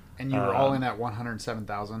so. And you were all in at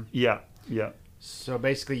 107,000? Yeah. So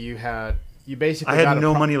basically I had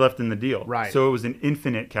no money left in the deal. Right. So it was an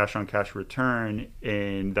infinite cash-on-cash return,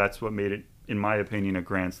 and that's what made it, in my opinion, a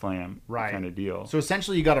grand slam kind of deal. So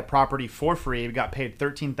essentially you got a property for free, you got paid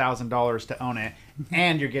 $13,000 to own it,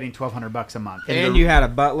 and you're getting $1,200 a month. And you had a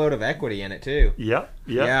buttload of equity in it too. Yep.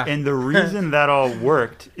 And the reason that all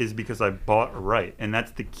worked is because I bought right. And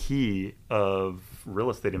that's the key of real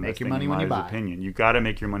estate investing, make your money when you buy. Opinion. You got to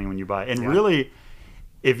make your money when you buy. And really,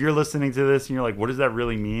 if you're listening to this and you're like, what does that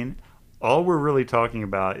really mean? All we're really talking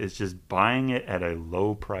about is just buying it at a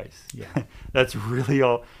low price. Yeah. That's really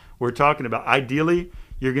all we're talking about. Ideally,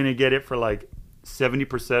 you're going to get it for like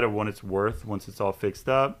 70% of what it's worth once it's all fixed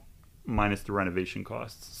up, minus the renovation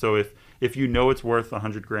costs. So if you know it's worth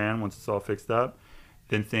 $100,000 once it's all fixed up,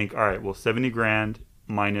 then think, all right, well, $70,000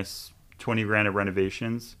 minus $20,000 of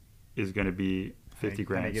renovations is going to be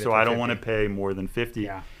 $50,000. So I don't want to pay more than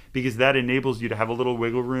 $50,000. Because that enables you to have a little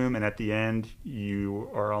wiggle room, and at the end, you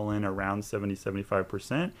are all in around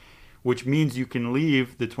 70-75%, which means you can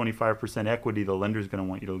leave the 25% equity the lender's going to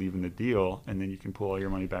want you to leave in the deal, and then you can pull all your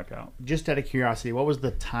money back out. Just out of curiosity, what was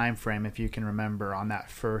the time frame, if you can remember, on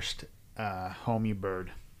that first home you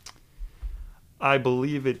burred? I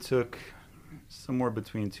believe it took somewhere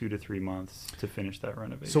between 2 to 3 months to finish that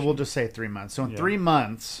renovation. So we'll just say 3 months. So in 3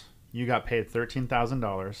 months, you got paid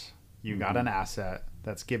 $13,000. You got an asset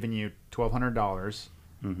that's giving you $1,200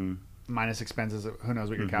 minus expenses. Who knows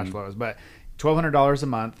what your cash flow is, but $1,200 a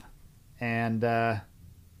month, and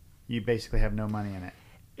you basically have no money in it.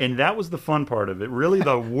 And that was the fun part of it. Really,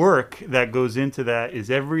 the work that goes into that is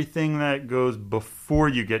everything that goes before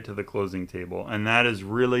you get to the closing table. And that is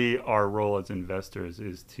really our role as investors,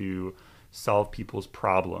 is to solve people's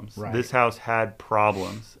problems. Right. This house had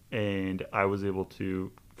problems, and I was able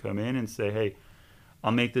to come in and say, hey,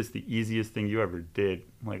 I'll make this the easiest thing you ever did.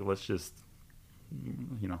 Like, let's just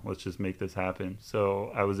make this happen.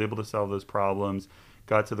 So I was able to solve those problems,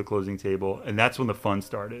 got to the closing table, and that's when the fun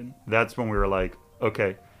started. That's when we were like,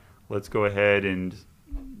 okay, let's go ahead and,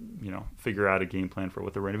 figure out a game plan for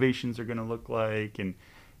what the renovations are going to look like. And,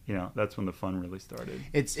 that's when the fun really started.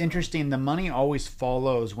 It's interesting. The money always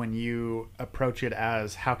follows when you approach it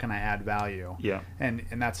as, how can I add value? Yeah. And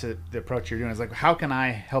that's the approach you're doing. Is like, how can I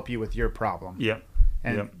help you with your problem? Yeah.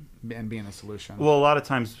 And be in the solution. Well, a lot of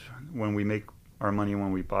times when we make our money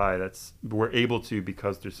when we buy, we're able to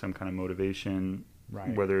because there's some kind of motivation,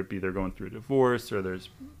 right. Whether it be they're going through a divorce or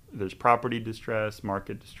there's property distress,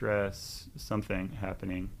 market distress, something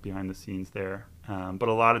happening behind the scenes there. But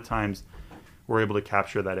a lot of times we're able to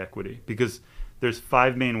capture that equity because there's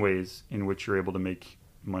 5 main ways in which you're able to make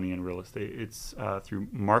money in real estate. It's through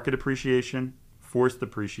market appreciation, forced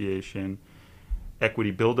appreciation,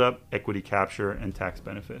 equity buildup, equity capture, and tax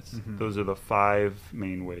benefits. Mm-hmm. Those are the 5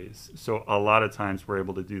 main ways. So a lot of times we're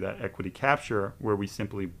able to do that equity capture where we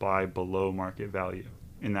simply buy below market value.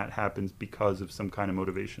 And that happens because of some kind of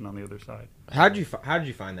motivation on the other side. How'd you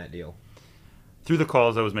find that deal? Through the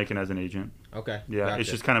calls I was making as an agent. Okay. Yeah, gotcha. It's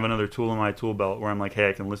just kind of another tool in my tool belt where I'm like, hey,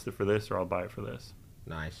 I can list it for this or I'll buy it for this.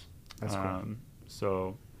 Nice. That's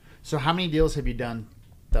cool. So how many deals have you done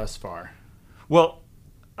thus far? Well,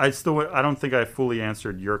 I don't think I fully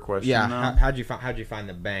answered your question. Yeah. How'd you find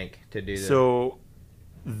the bank to do that? So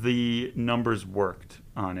the numbers worked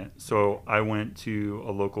on it. So I went to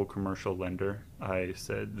a local commercial lender. I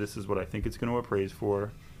said, this is what I think it's going to appraise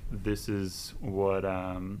for. This is what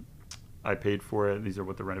I paid for it. These are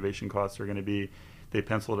what the renovation costs are going to be. They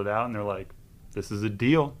penciled it out and they're like, this is a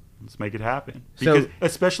deal. Let's make it happen. Because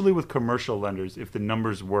especially with commercial lenders, if the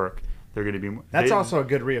numbers work, they're going to be. That's also a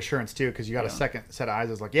good reassurance too, because you got a second set of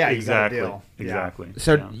eyes. It's like, you got a deal. Exactly. Yeah.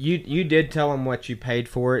 So you did tell them what you paid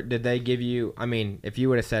for it. Did they give you? I mean, if you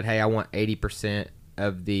would have said, "Hey, I want 80%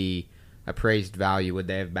 of the appraised value," would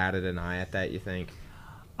they have batted an eye at that? You think?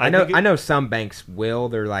 I know some banks will.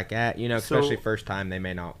 They're like, especially first time, they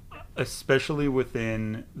may not. Especially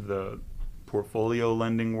within the portfolio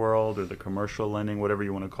lending world or the commercial lending, whatever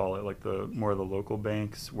you want to call it, like the more of the local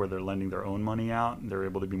banks where they're lending their own money out and they're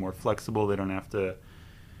able to be more flexible. They don't have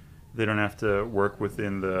to work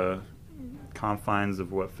within the confines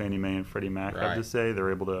of what Fannie Mae and Freddie Mac have to say.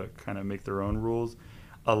 They're able to kind of make their own rules.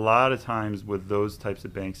 A lot of times with those types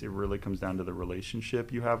of banks, it really comes down to the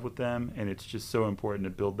relationship you have with them, and it's just so important to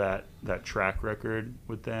build that track record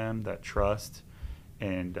with them, that trust,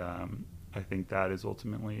 and I think that is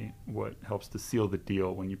ultimately what helps to seal the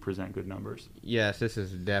deal when you present good numbers. Yes, this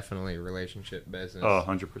is definitely a relationship business. Oh,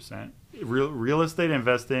 100%. Real estate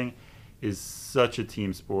investing is such a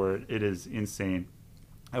team sport. It is insane.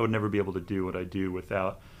 I would never be able to do what I do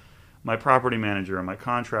without my property manager, my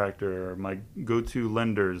contractor, my go-to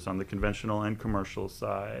lenders on the conventional and commercial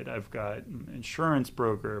side. I've got insurance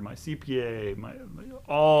broker, my CPA,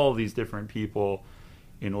 all these different people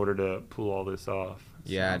in order to pull all this off.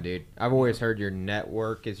 Yeah, dude. I've always heard your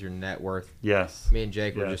network is your net worth. Yes. Me and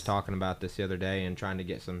Jake were just talking about this the other day and trying to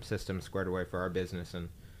get some systems squared away for our business, and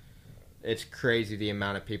it's crazy the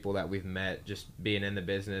amount of people that we've met just being in the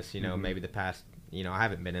business, maybe the past, I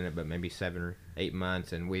haven't been in it, but maybe 7 or 8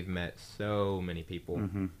 months, and we've met so many people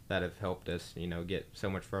that have helped us, get so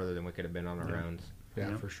much further than we could have been on our own.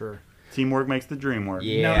 Yeah, for sure. Teamwork makes the dream work.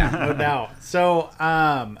 Yeah. No doubt. So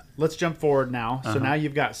let's jump forward now. So now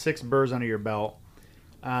you've got 6 burrs under your belt.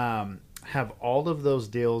 Have all of those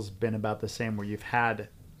deals been about the same where you've had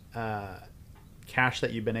cash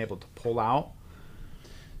that you've been able to pull out?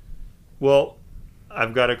 Well,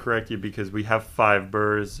 I've got to correct you because we have 5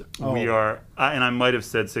 burrs. Oh. We are, and I might have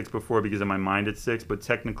said 6 before because in my mind it's 6, but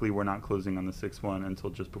technically we're not closing on the 6th one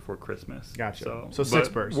until just before Christmas. Gotcha. So 6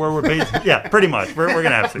 burrs. We're yeah, pretty much. We're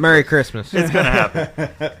gonna have 6. Merry Christmas. It's gonna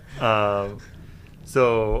happen.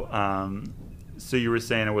 So you were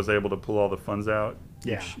saying I was able to pull all the funds out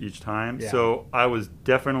each time. Yeah. So I was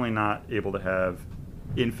definitely not able to have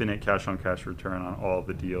infinite cash on cash return on all of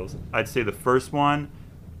the deals. I'd say the first one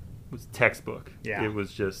was textbook. Yeah. It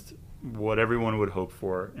was just what everyone would hope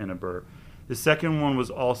for in a burr. The second one was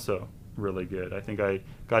also really good. I think I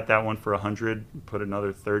got that one for 100, put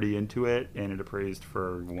another 30 into it, and it appraised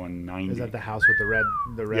for 190. Is that the house with the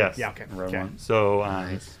red? Yes. Yeah. Okay. Red one. So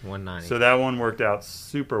Nice. 190. So that one worked out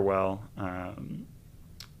super well.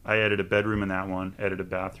 I added a bedroom in that one, added a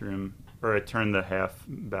bathroom, or I turned the half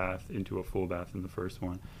bath into a full bath in the first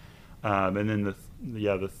one. And then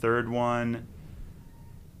the third one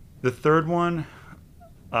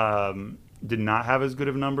did not have as good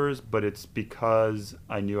of numbers, but it's because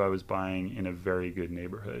I knew I was buying in a very good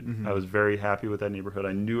neighborhood. Mm-hmm. I was very happy with that neighborhood.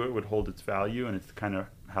 I knew it would hold its value, and it's the kind of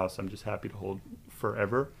house I'm just happy to hold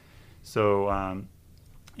forever. So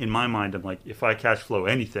in my mind, I'm like, if I cash flow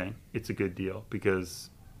anything, it's a good deal because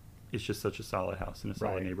it's just such a solid house in a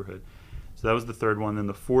solid neighborhood. So that was the third one. Then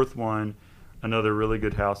the fourth one, another really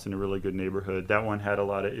good house in a really good neighborhood. That one had a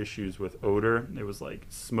lot of issues with odor. It was like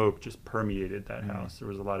smoke just permeated that house. There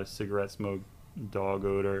was a lot of cigarette smoke, dog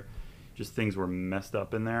odor. Just things were messed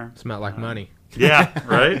up in there. Smelled like money. Yeah,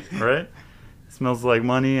 right? It smells like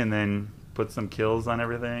money, and then put some kills on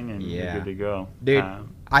everything, and you're good to go. Dude,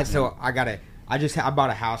 I bought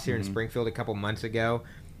a house here in Springfield a couple months ago,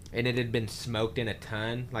 and it had been smoked in a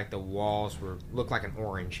ton. Like the walls looked like an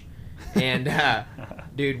orange. And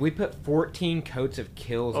dude, we put 14 coats of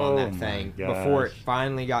kills on that thing before it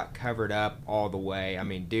finally got covered up all the way. I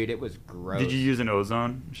mean, dude, it was gross. Did you use an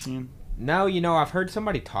ozone machine? No, I've heard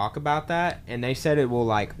somebody talk about that, and they said it will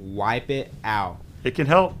like wipe it out. It can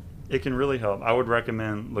help. It can really help. I would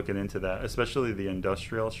recommend looking into that, especially the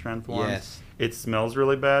industrial strength ones. Yes. It smells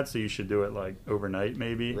really bad, so you should do it like overnight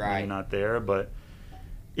maybe when you're not there. But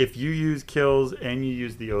if you use kills and you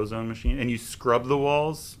use the ozone machine and you scrub the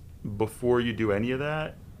walls before you do any of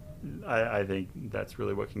that, I think that's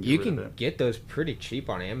really what can get rid of it. You can get those pretty cheap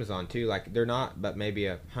on Amazon too. Like they're not, but maybe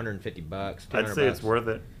 $150, $200. I'd say it's worth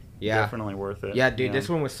it. Yeah, definitely worth it. Yeah, dude, this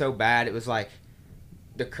one was so bad. It was like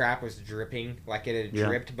the crap was dripping, like it had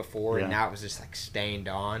dripped before, and now it was just like stained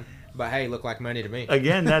on. But hey, it looked like money to me.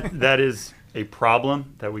 Again, that is a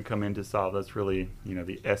problem that we come in to solve. That's really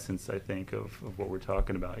the essence, I think, of what we're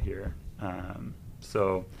talking about here.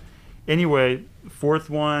 So anyway,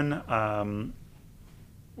 fourth one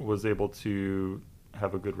was able to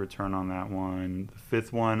have a good return on that one. The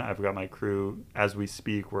fifth one, I've got my crew as we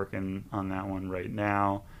speak working on that one right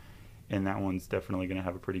now, and that one's definitely going to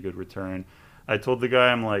have a pretty good return. I told the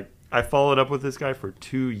guy, I'm like, I followed up with this guy for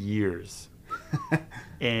 2 years.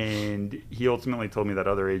 And he ultimately told me that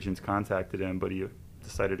other agents contacted him, but he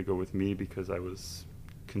decided to go with me because I was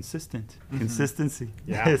consistent. Consistency.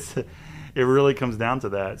 Yeah. It really comes down to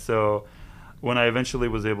that. So when I eventually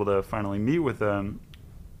was able to finally meet with him,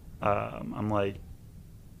 I'm like,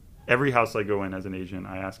 every house I go in as an agent,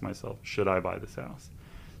 I ask myself, should I buy this house?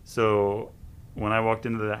 So when I walked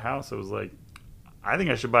into that house, I was like, I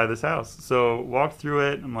think I should buy this house. So walked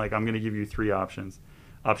through it. I'm like, I'm going to give you 3 options.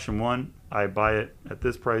 Option 1, I buy it at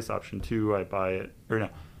this price. Option 2,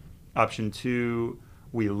 Option 2,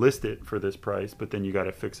 we list it for this price, but then you got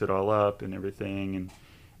to fix it all up and everything. And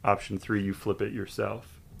option 3, you flip it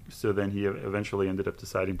yourself. So then he eventually ended up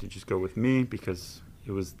deciding to just go with me because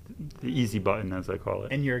it was the easy button, as I call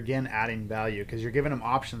it. And you're again adding value because you're giving them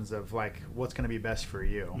options of like what's going to be best for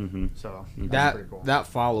you. So that's pretty cool. That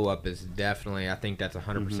follow up is definitely, I think that's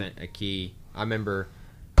 100% a key. I remember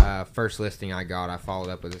first listing I got, I followed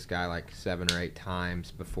up with this guy like 7 or 8 times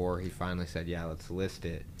before he finally said, "Yeah, let's list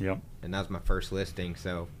it." Yep. And that was my first listing.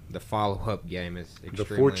 So the follow up game is extremely The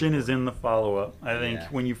fortune important. is in the follow up. I think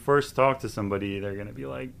when you first talk to somebody, they're going to be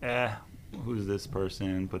like, who's this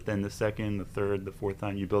person? But then the second, the third, the fourth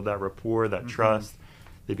time, you build that rapport, that trust.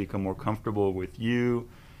 They become more comfortable with you,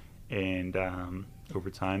 and over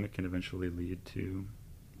time, it can eventually lead to,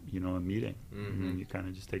 a meeting, and then you kind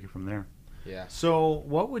of just take it from there. Yeah. So,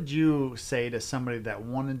 what would you say to somebody that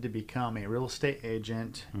wanted to become a real estate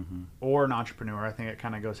agent or an entrepreneur? I think it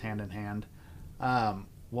kind of goes hand in hand.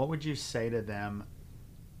 What would you say to them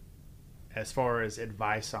as far as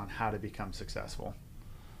advice on how to become successful?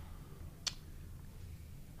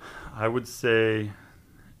 I would say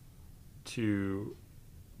to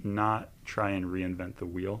not try and reinvent the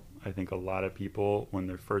wheel. I think a lot of people, when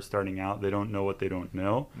they're first starting out, they don't know what they don't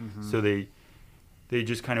know. So they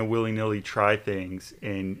just kind of willy-nilly try things,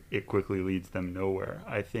 and it quickly leads them nowhere.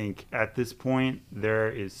 I think at this point, there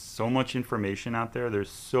is so much information out there. There's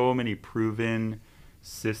so many proven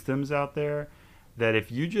systems out there that if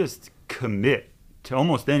you just commit to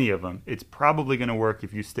almost any of them, it's probably going to work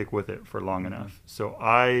if you stick with it for long enough. So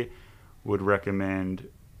I would recommend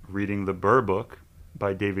reading the Burr book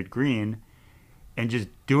by David Green and just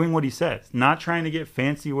doing what he says, not trying to get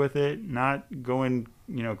fancy with it, not going,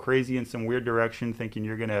 crazy in some weird direction, thinking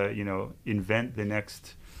you're going to, invent the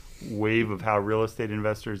next wave of how real estate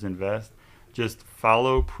investors invest. Just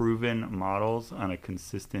follow proven models on a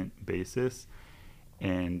consistent basis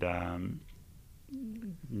and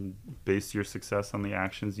base your success on the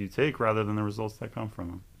actions you take rather than the results that come from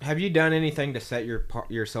them. Have you done anything to set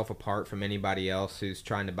yourself apart from anybody else who's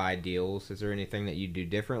trying to buy deals? Is there anything that you do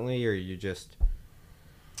differently, or you just...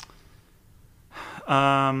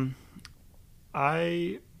 I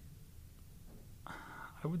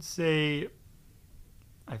would say,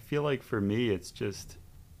 I feel like for me, it's just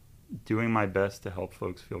doing my best to help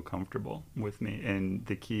folks feel comfortable with me. And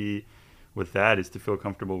the key with that is to feel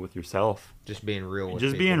comfortable with yourself. Just being real with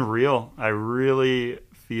Just people. being real. I really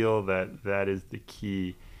feel that is the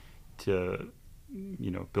key to,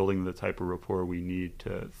 building the type of rapport we need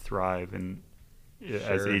to thrive and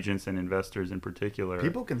as agents and investors in particular.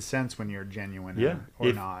 People can sense when you're genuine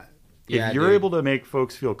or not. If you're able to make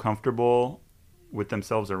folks feel comfortable with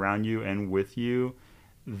themselves around you and with you,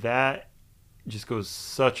 that just goes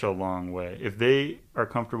such a long way. If they are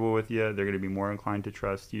comfortable with you, they're going to be more inclined to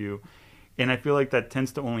trust you. And I feel like that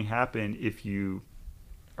tends to only happen if you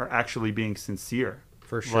are actually being sincere.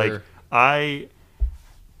 For sure. Like, I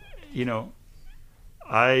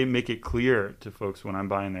make it clear to folks when I'm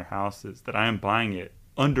buying their houses that I am buying it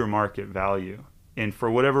under market value. And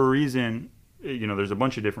for whatever reason, there's a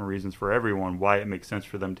bunch of different reasons for everyone why it makes sense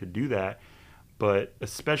for them to do that. But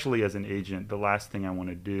especially as an agent, the last thing I want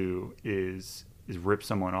to do is rip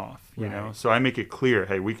someone off, you know? So I make it clear,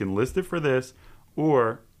 hey, we can list it for this,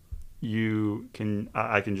 or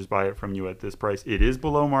I can just buy it from you at this price. It is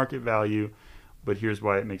below market value, but here's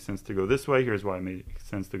why it makes sense to go this way. Here's why it makes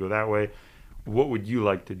sense to go that way. What would you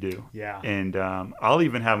like to do? Yeah. And I'll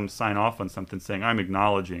even have them sign off on something saying, I'm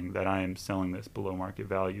acknowledging that I am selling this below market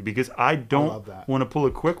value, because I don't want to pull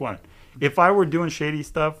a quick one. If I were doing shady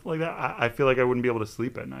stuff like that, I feel like I wouldn't be able to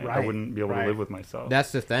sleep at night. I wouldn't be able to live with myself.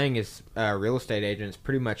 That's the thing is real estate agents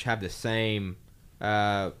pretty much have the same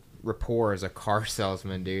rapport as a car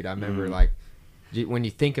salesman, dude. I remember when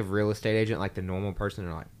you think of real estate agent, like the normal person,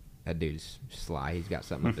 they're like, that dude's sly. He's got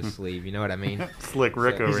something up his sleeve. You know what I mean? Slick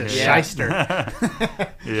Rick over here. He's a shyster.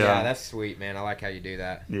 Yeah, that's sweet, man. I like how you do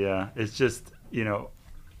that. Yeah, it's just,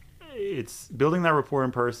 it's building that rapport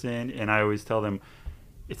in person. And I always tell them,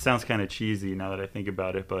 it sounds kind of cheesy now that I think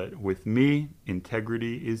about it, but with me,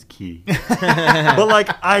 integrity is key.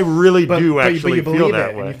 But I really do actually feel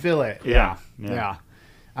that way. And you feel it. Yeah.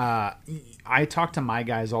 I talk to my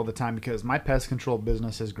guys all the time because my pest control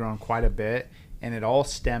business has grown quite a bit, and it all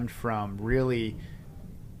stemmed from really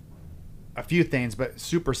a few things, but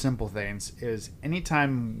super simple things. Is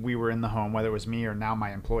anytime we were in the home, whether it was me or now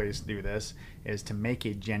my employees do this, is to make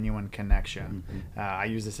a genuine connection. I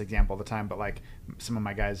use this example all the time, but some of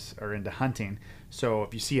my guys are into hunting. So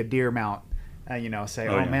if you see a deer mount, say,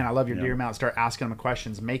 man, I love your deer mount. Start asking them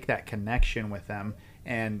questions, make that connection with them.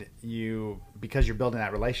 And because you're building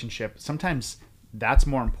that relationship, sometimes that's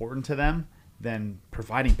more important to them than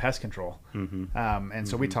providing pest control. And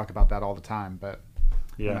so we talk about that all the time, but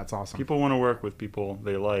that's awesome. People want to work with people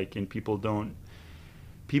they like, and people don't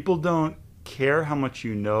care how much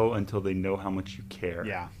you know until they know how much you care.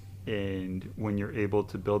 Yeah. And when you're able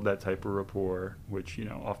to build that type of rapport, which,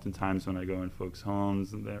 oftentimes when I go in folks'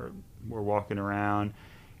 homes and we're walking around,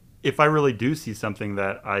 if I really do see something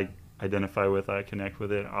that I identify with, I connect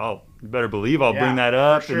with it, you better believe I'll bring that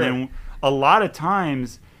up. Sure. And then a lot of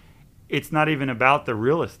times it's not even about the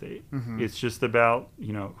real estate. It's just about,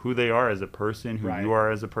 who they are as a person, who you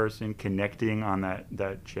are as a person, connecting on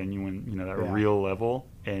that genuine, real level,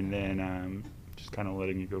 and then just kind of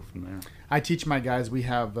letting it go from there. I teach my guys, we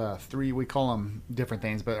have three, we call them different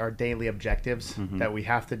things, but our daily objectives that we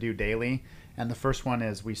have to do daily. And the first one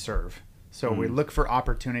is we serve. So we look for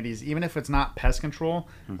opportunities, even if it's not pest control,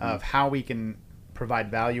 of how we can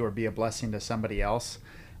provide value or be a blessing to somebody else.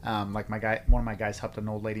 One of my guys helped an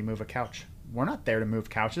old lady move a couch. We're not there to move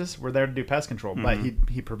couches. We're there to do pest control, but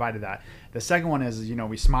he provided that. The second one is,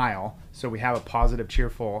 we smile. So we have a positive,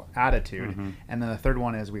 cheerful attitude. And then the third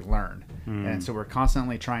one is we learn. And so we're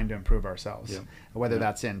constantly trying to improve ourselves, whether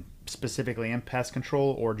that's specifically in pest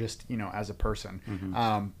control or just, as a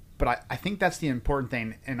person. But I think that's the important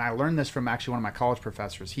thing. And I learned this from actually one of my college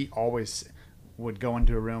professors. He always would go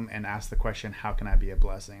into a room and ask the question, how can I be a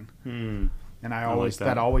blessing? And I always,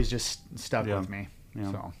 that always just stuck with me.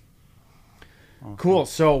 So awesome. Cool.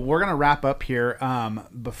 So we're going to wrap up here.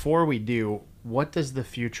 Before we do, what does the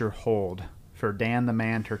future hold for Dan the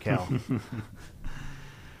Man Turkel?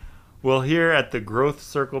 Well, here at the Growth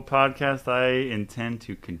Circle podcast, I intend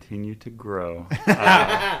to continue to grow.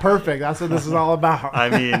 Perfect. That's what this is all about. I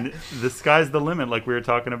mean, the sky's the limit, like we were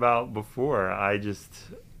talking about before. I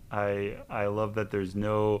love that there's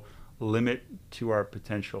no limit to our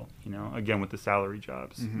potential, again, with the salary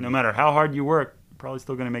jobs. No matter how hard you work, you're probably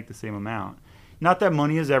still going to make the same amount. not that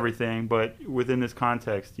money is everything, but within this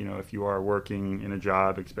context, you know, if you are working in a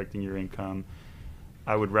job expecting your income,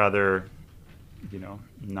 I would rather, you know,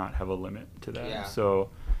 not have a limit to that. Yeah. So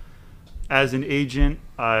as an agent,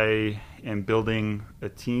 I am building a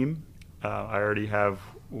team. I already have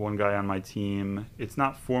one guy on my team. It's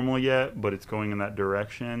not formal yet, but it's going in that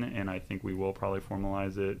direction, and I think we will probably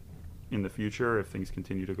formalize it in the future if things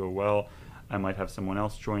continue to go well. I might have someone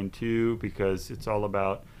else join too, because it's all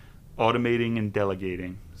about automating and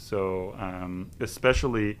delegating. So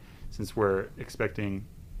especially since we're expecting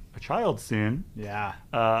a child soon,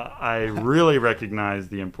 I really recognize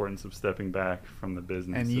the importance of stepping back from the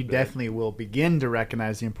business. And you definitely will begin to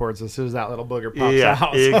recognize the importance as soon as that little booger pops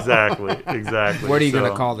out. Exactly. What are you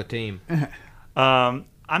going to call the team?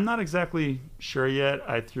 I'm not exactly sure yet.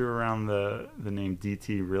 I threw around the name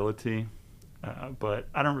DT Realty, but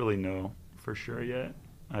I don't really know for sure yet.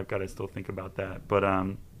 I've got to still think about that. But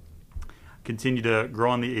continue to grow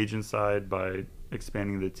on the agent side by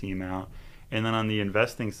expanding the team out. And then on the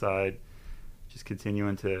investing side, just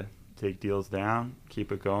continuing to take deals down,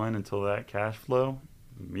 keep it going until that cash flow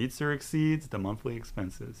meets or exceeds the monthly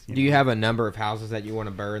expenses. Do you have a number of houses that you want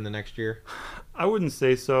to burn the next year? I wouldn't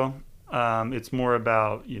say so. It's more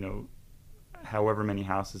about, you know, however many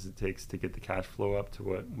houses it takes to get the cash flow up to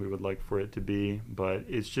what we would like for it to be. But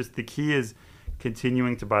it's just the key is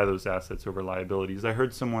continuing to buy those assets over liabilities. I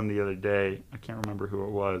heard someone the other day, I can't remember who it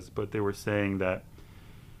was, but they were saying that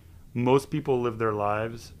most people live their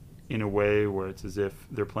lives in a way where it's as if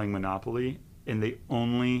they're playing Monopoly and they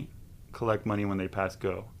only collect money when they pass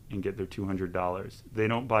go and get their $200. They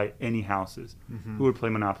don't buy any houses. Mm-hmm. Who would play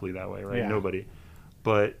Monopoly that way, right? Yeah. Nobody.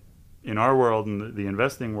 But in our world, in the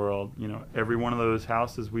investing world, you know, every one of those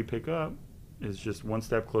houses we pick up is just one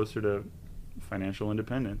step closer to financial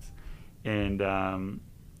independence. And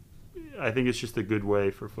I think it's just a good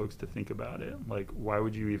way for folks to think about it. Like, why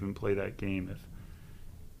would you even play that game if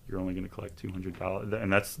you're only going to collect $200?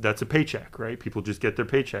 And that's a paycheck, right? People just get their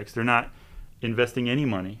paychecks. They're not investing any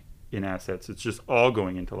money in assets. It's just all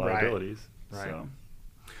going into liabilities. Right. So.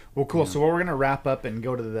 Well, cool. Yeah. So we're going to wrap up and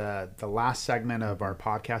go to the last segment of our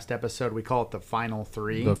podcast episode. We call it the final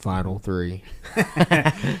three. The final three.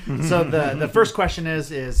 So the first question is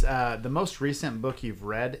the most recent book you've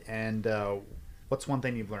read, and what's one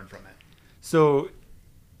thing you've learned from it? So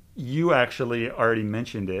you actually already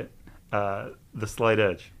mentioned it, The Slight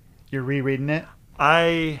Edge. You're rereading it?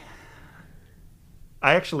 I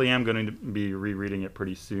actually am going to be rereading it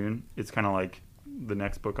pretty soon. It's kind of like the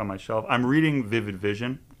next book on my shelf. I'm reading Vivid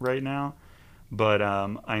Vision right now, but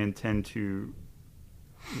I intend to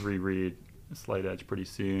reread Slight Edge pretty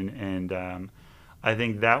soon, and I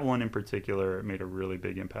think that one in particular made a really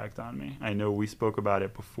big impact on me. I know we spoke about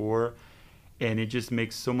it before, and it just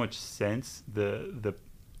makes so much sense.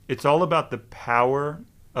 It's all about the power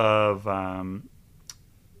of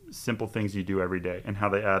simple things you do every day and how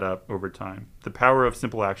they add up over time. The power of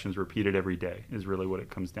simple actions repeated every day is really what it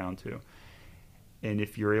comes down to. And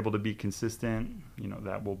if you're able to be consistent, you know,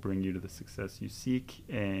 that will bring you to the success you seek.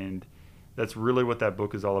 And that's really what that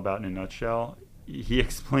book is all about in a nutshell. He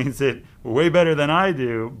explains it way better than I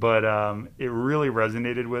do, but it really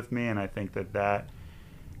resonated with me. And I think that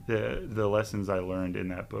the lessons I learned in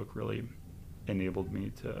that book really enabled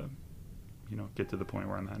me to, you know, get to the point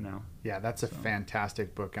where I'm at now. Yeah, that's a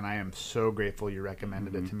fantastic book, and I am so grateful you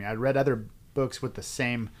recommended it to me. I'd read other books with the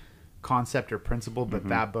same concept or principle, but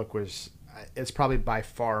that book it's probably by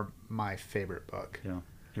far my favorite book. Yeah,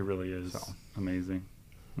 it really is amazing.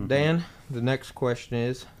 Dan, the next question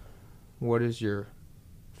is, what is your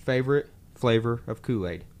favorite flavor of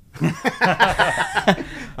Kool-Aid?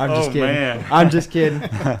 I'm just kidding. Man. I'm just kidding.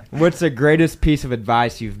 What's the greatest piece of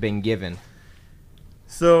advice you've been given?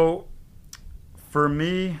 So, for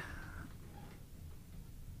me,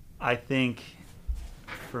 I think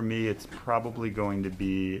it's probably going to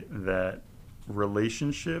be that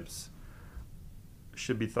relationships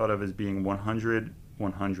should be thought of as being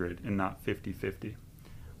 100-100 and not 50-50.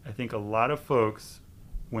 I think a lot of folks,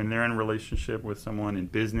 when they're in a relationship with someone in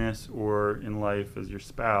business or in life as your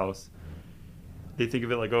spouse, they think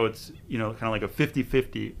of it like, oh, it's, you know, kind of like a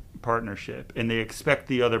 50-50 partnership, and they expect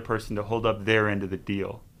the other person to hold up their end of the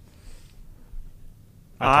deal.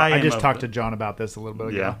 I just talked to John about this a little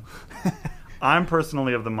bit ago. Yeah. I'm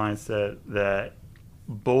personally of the mindset that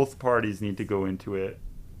both parties need to go into it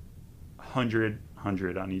 100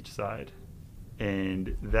 on each side.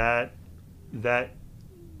 And that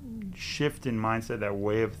shift in mindset, that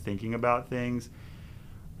way of thinking about things,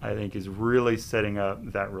 I think is really setting up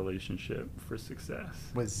that relationship for success.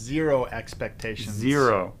 With zero expectations.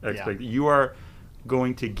 You are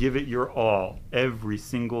going to give it your all every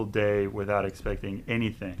single day without expecting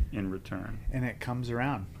anything in return. And it comes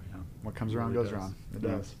around. Yeah. What comes It around really goes does. around. It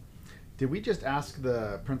Yeah. does. Did we just ask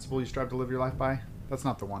the principle you strive to live your life by? That's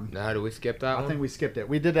not the one. No, do we skip that one? I think we skipped it.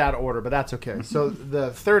 We did that order, but that's okay. So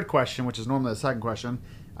the third question, which is normally the second question,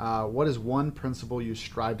 what is one principle you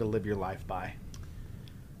strive to live your life by?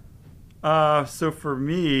 So for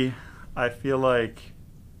me, I feel like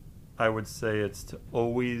I would say it's to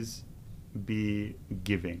always be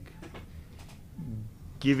giving.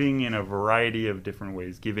 Giving in a variety of different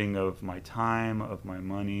ways. Giving of my time, of my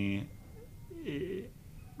money.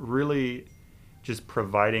 Really just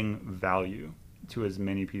providing value to as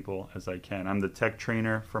many people as I can. I'm the tech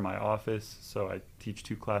trainer for my office, so I teach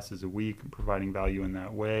 2 classes a week. I'm providing value in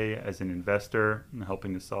that way. As an investor, I'm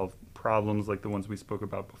helping to solve problems like the ones we spoke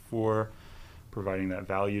about before, providing that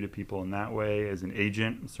value to people in that way. As an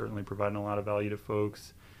agent, I'm certainly providing a lot of value to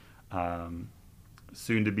folks.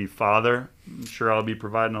 Soon to be father, I'm sure I'll be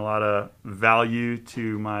providing a lot of value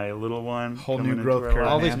to my little one. Whole coming new into growth our curve,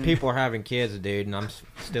 All life. these man. people are having kids, dude, and I'm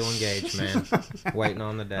still engaged, man. Waiting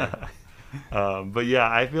on the day. But yeah,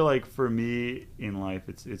 I feel like for me in life,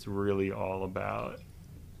 it's really all about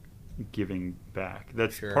giving back.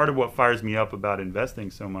 That's Sure. part of what fires me up about investing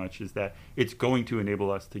so much, is that it's going to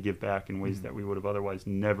enable us to give back in ways that we would have otherwise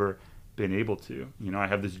never been able to. You know, I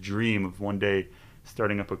have this dream of one day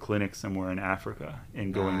starting up a clinic somewhere in Africa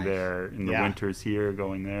and going Nice. there in the Yeah. winters here,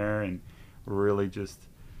 going there, and really just,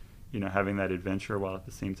 you know, having that adventure while at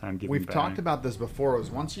the same time giving We've back. talked about this before.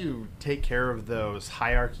 Was once you take care of those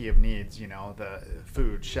hierarchy of needs, you know, the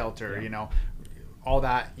food, shelter, Yeah. you know, all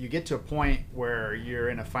that, you get to a point where you're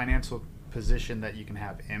in a financial position that you can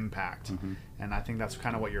have impact. Mhm. And I think that's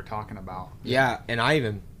kind of what you're talking about. Yeah, and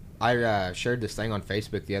I shared this thing on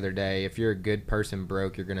Facebook the other day. If you're a good person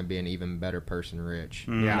broke, you're going to be an even better person rich.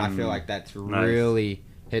 Yeah. And I feel like that's Nice. really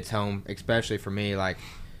hits home, especially for me. Like,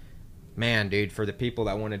 man, dude, for the people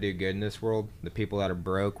that want to do good in this world, the people that are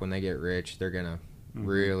broke, when they get rich, they're going to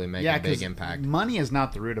really make a big 'cause impact. money is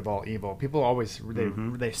not the root of all evil. People always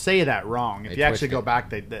Mhm. they say that wrong. If They you actually twist go it.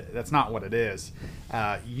 back, that's not what it is.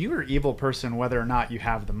 You're an evil person whether or not you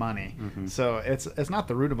have the money. Mhm. So it's not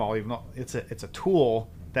the root of all evil. It's a tool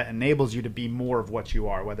that enables you to be more of what you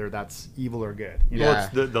are, whether that's evil or good. You know? Well,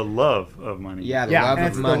 Yeah. it's the love of money. Yeah, the Yeah, love and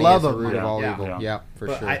of it's the money love is the of root money, of all yeah. evil. Yeah. Yeah, for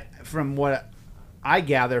But sure. from what I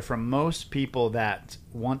gather from most people that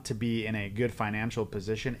want to be in a good financial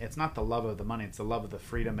position, it's not the love of the money, it's the love of the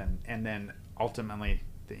freedom and then ultimately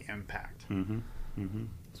the impact. Mm-hmm. Mm-hmm.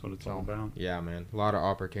 That's what it's all about. Yeah, man. A lot of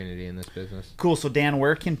opportunity in this business. Cool. So Dan,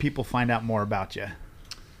 where can people find out more about you?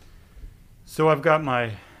 So I've got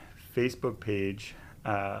my Facebook page.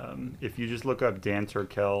 If you just look up Dan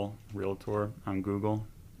Turkel Realtor on Google,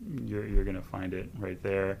 you're going to find it right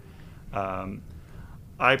there.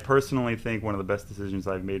 I personally think one of the best decisions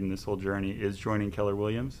I've made in this whole journey is joining Keller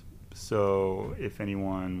Williams. So if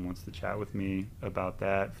anyone wants to chat with me about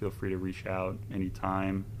that, feel free to reach out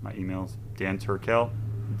anytime. My email's Dan Turkel,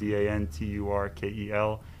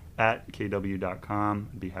 DANTURKEL @kw.com.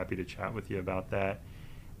 I'd be happy to chat with you about that.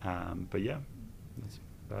 But yeah, that's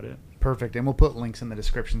about it. Perfect. And we'll put links in the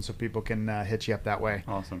description so people can hit you up that way.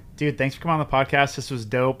 Awesome. Dude, thanks for coming on the podcast. This was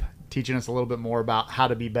dope. Teaching us a little bit more about how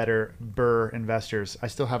to be better burr investors. I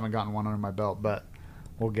still haven't gotten one under my belt, but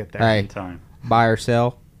we'll get there. Hey. Anytime. Buy or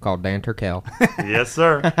sell, call Dan Turkel. Yes,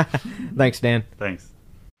 sir. Thanks, Dan. Thanks.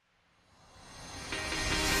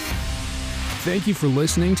 Thank you for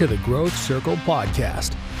listening to the Growth Circle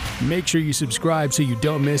podcast. Make sure you subscribe so you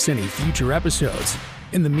don't miss any future episodes.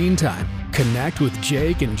 In the meantime, connect with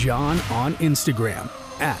Jake and John on Instagram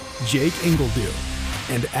 @JakeIngledew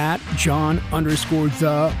and @John_the_builder.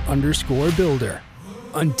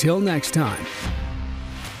 Until next time.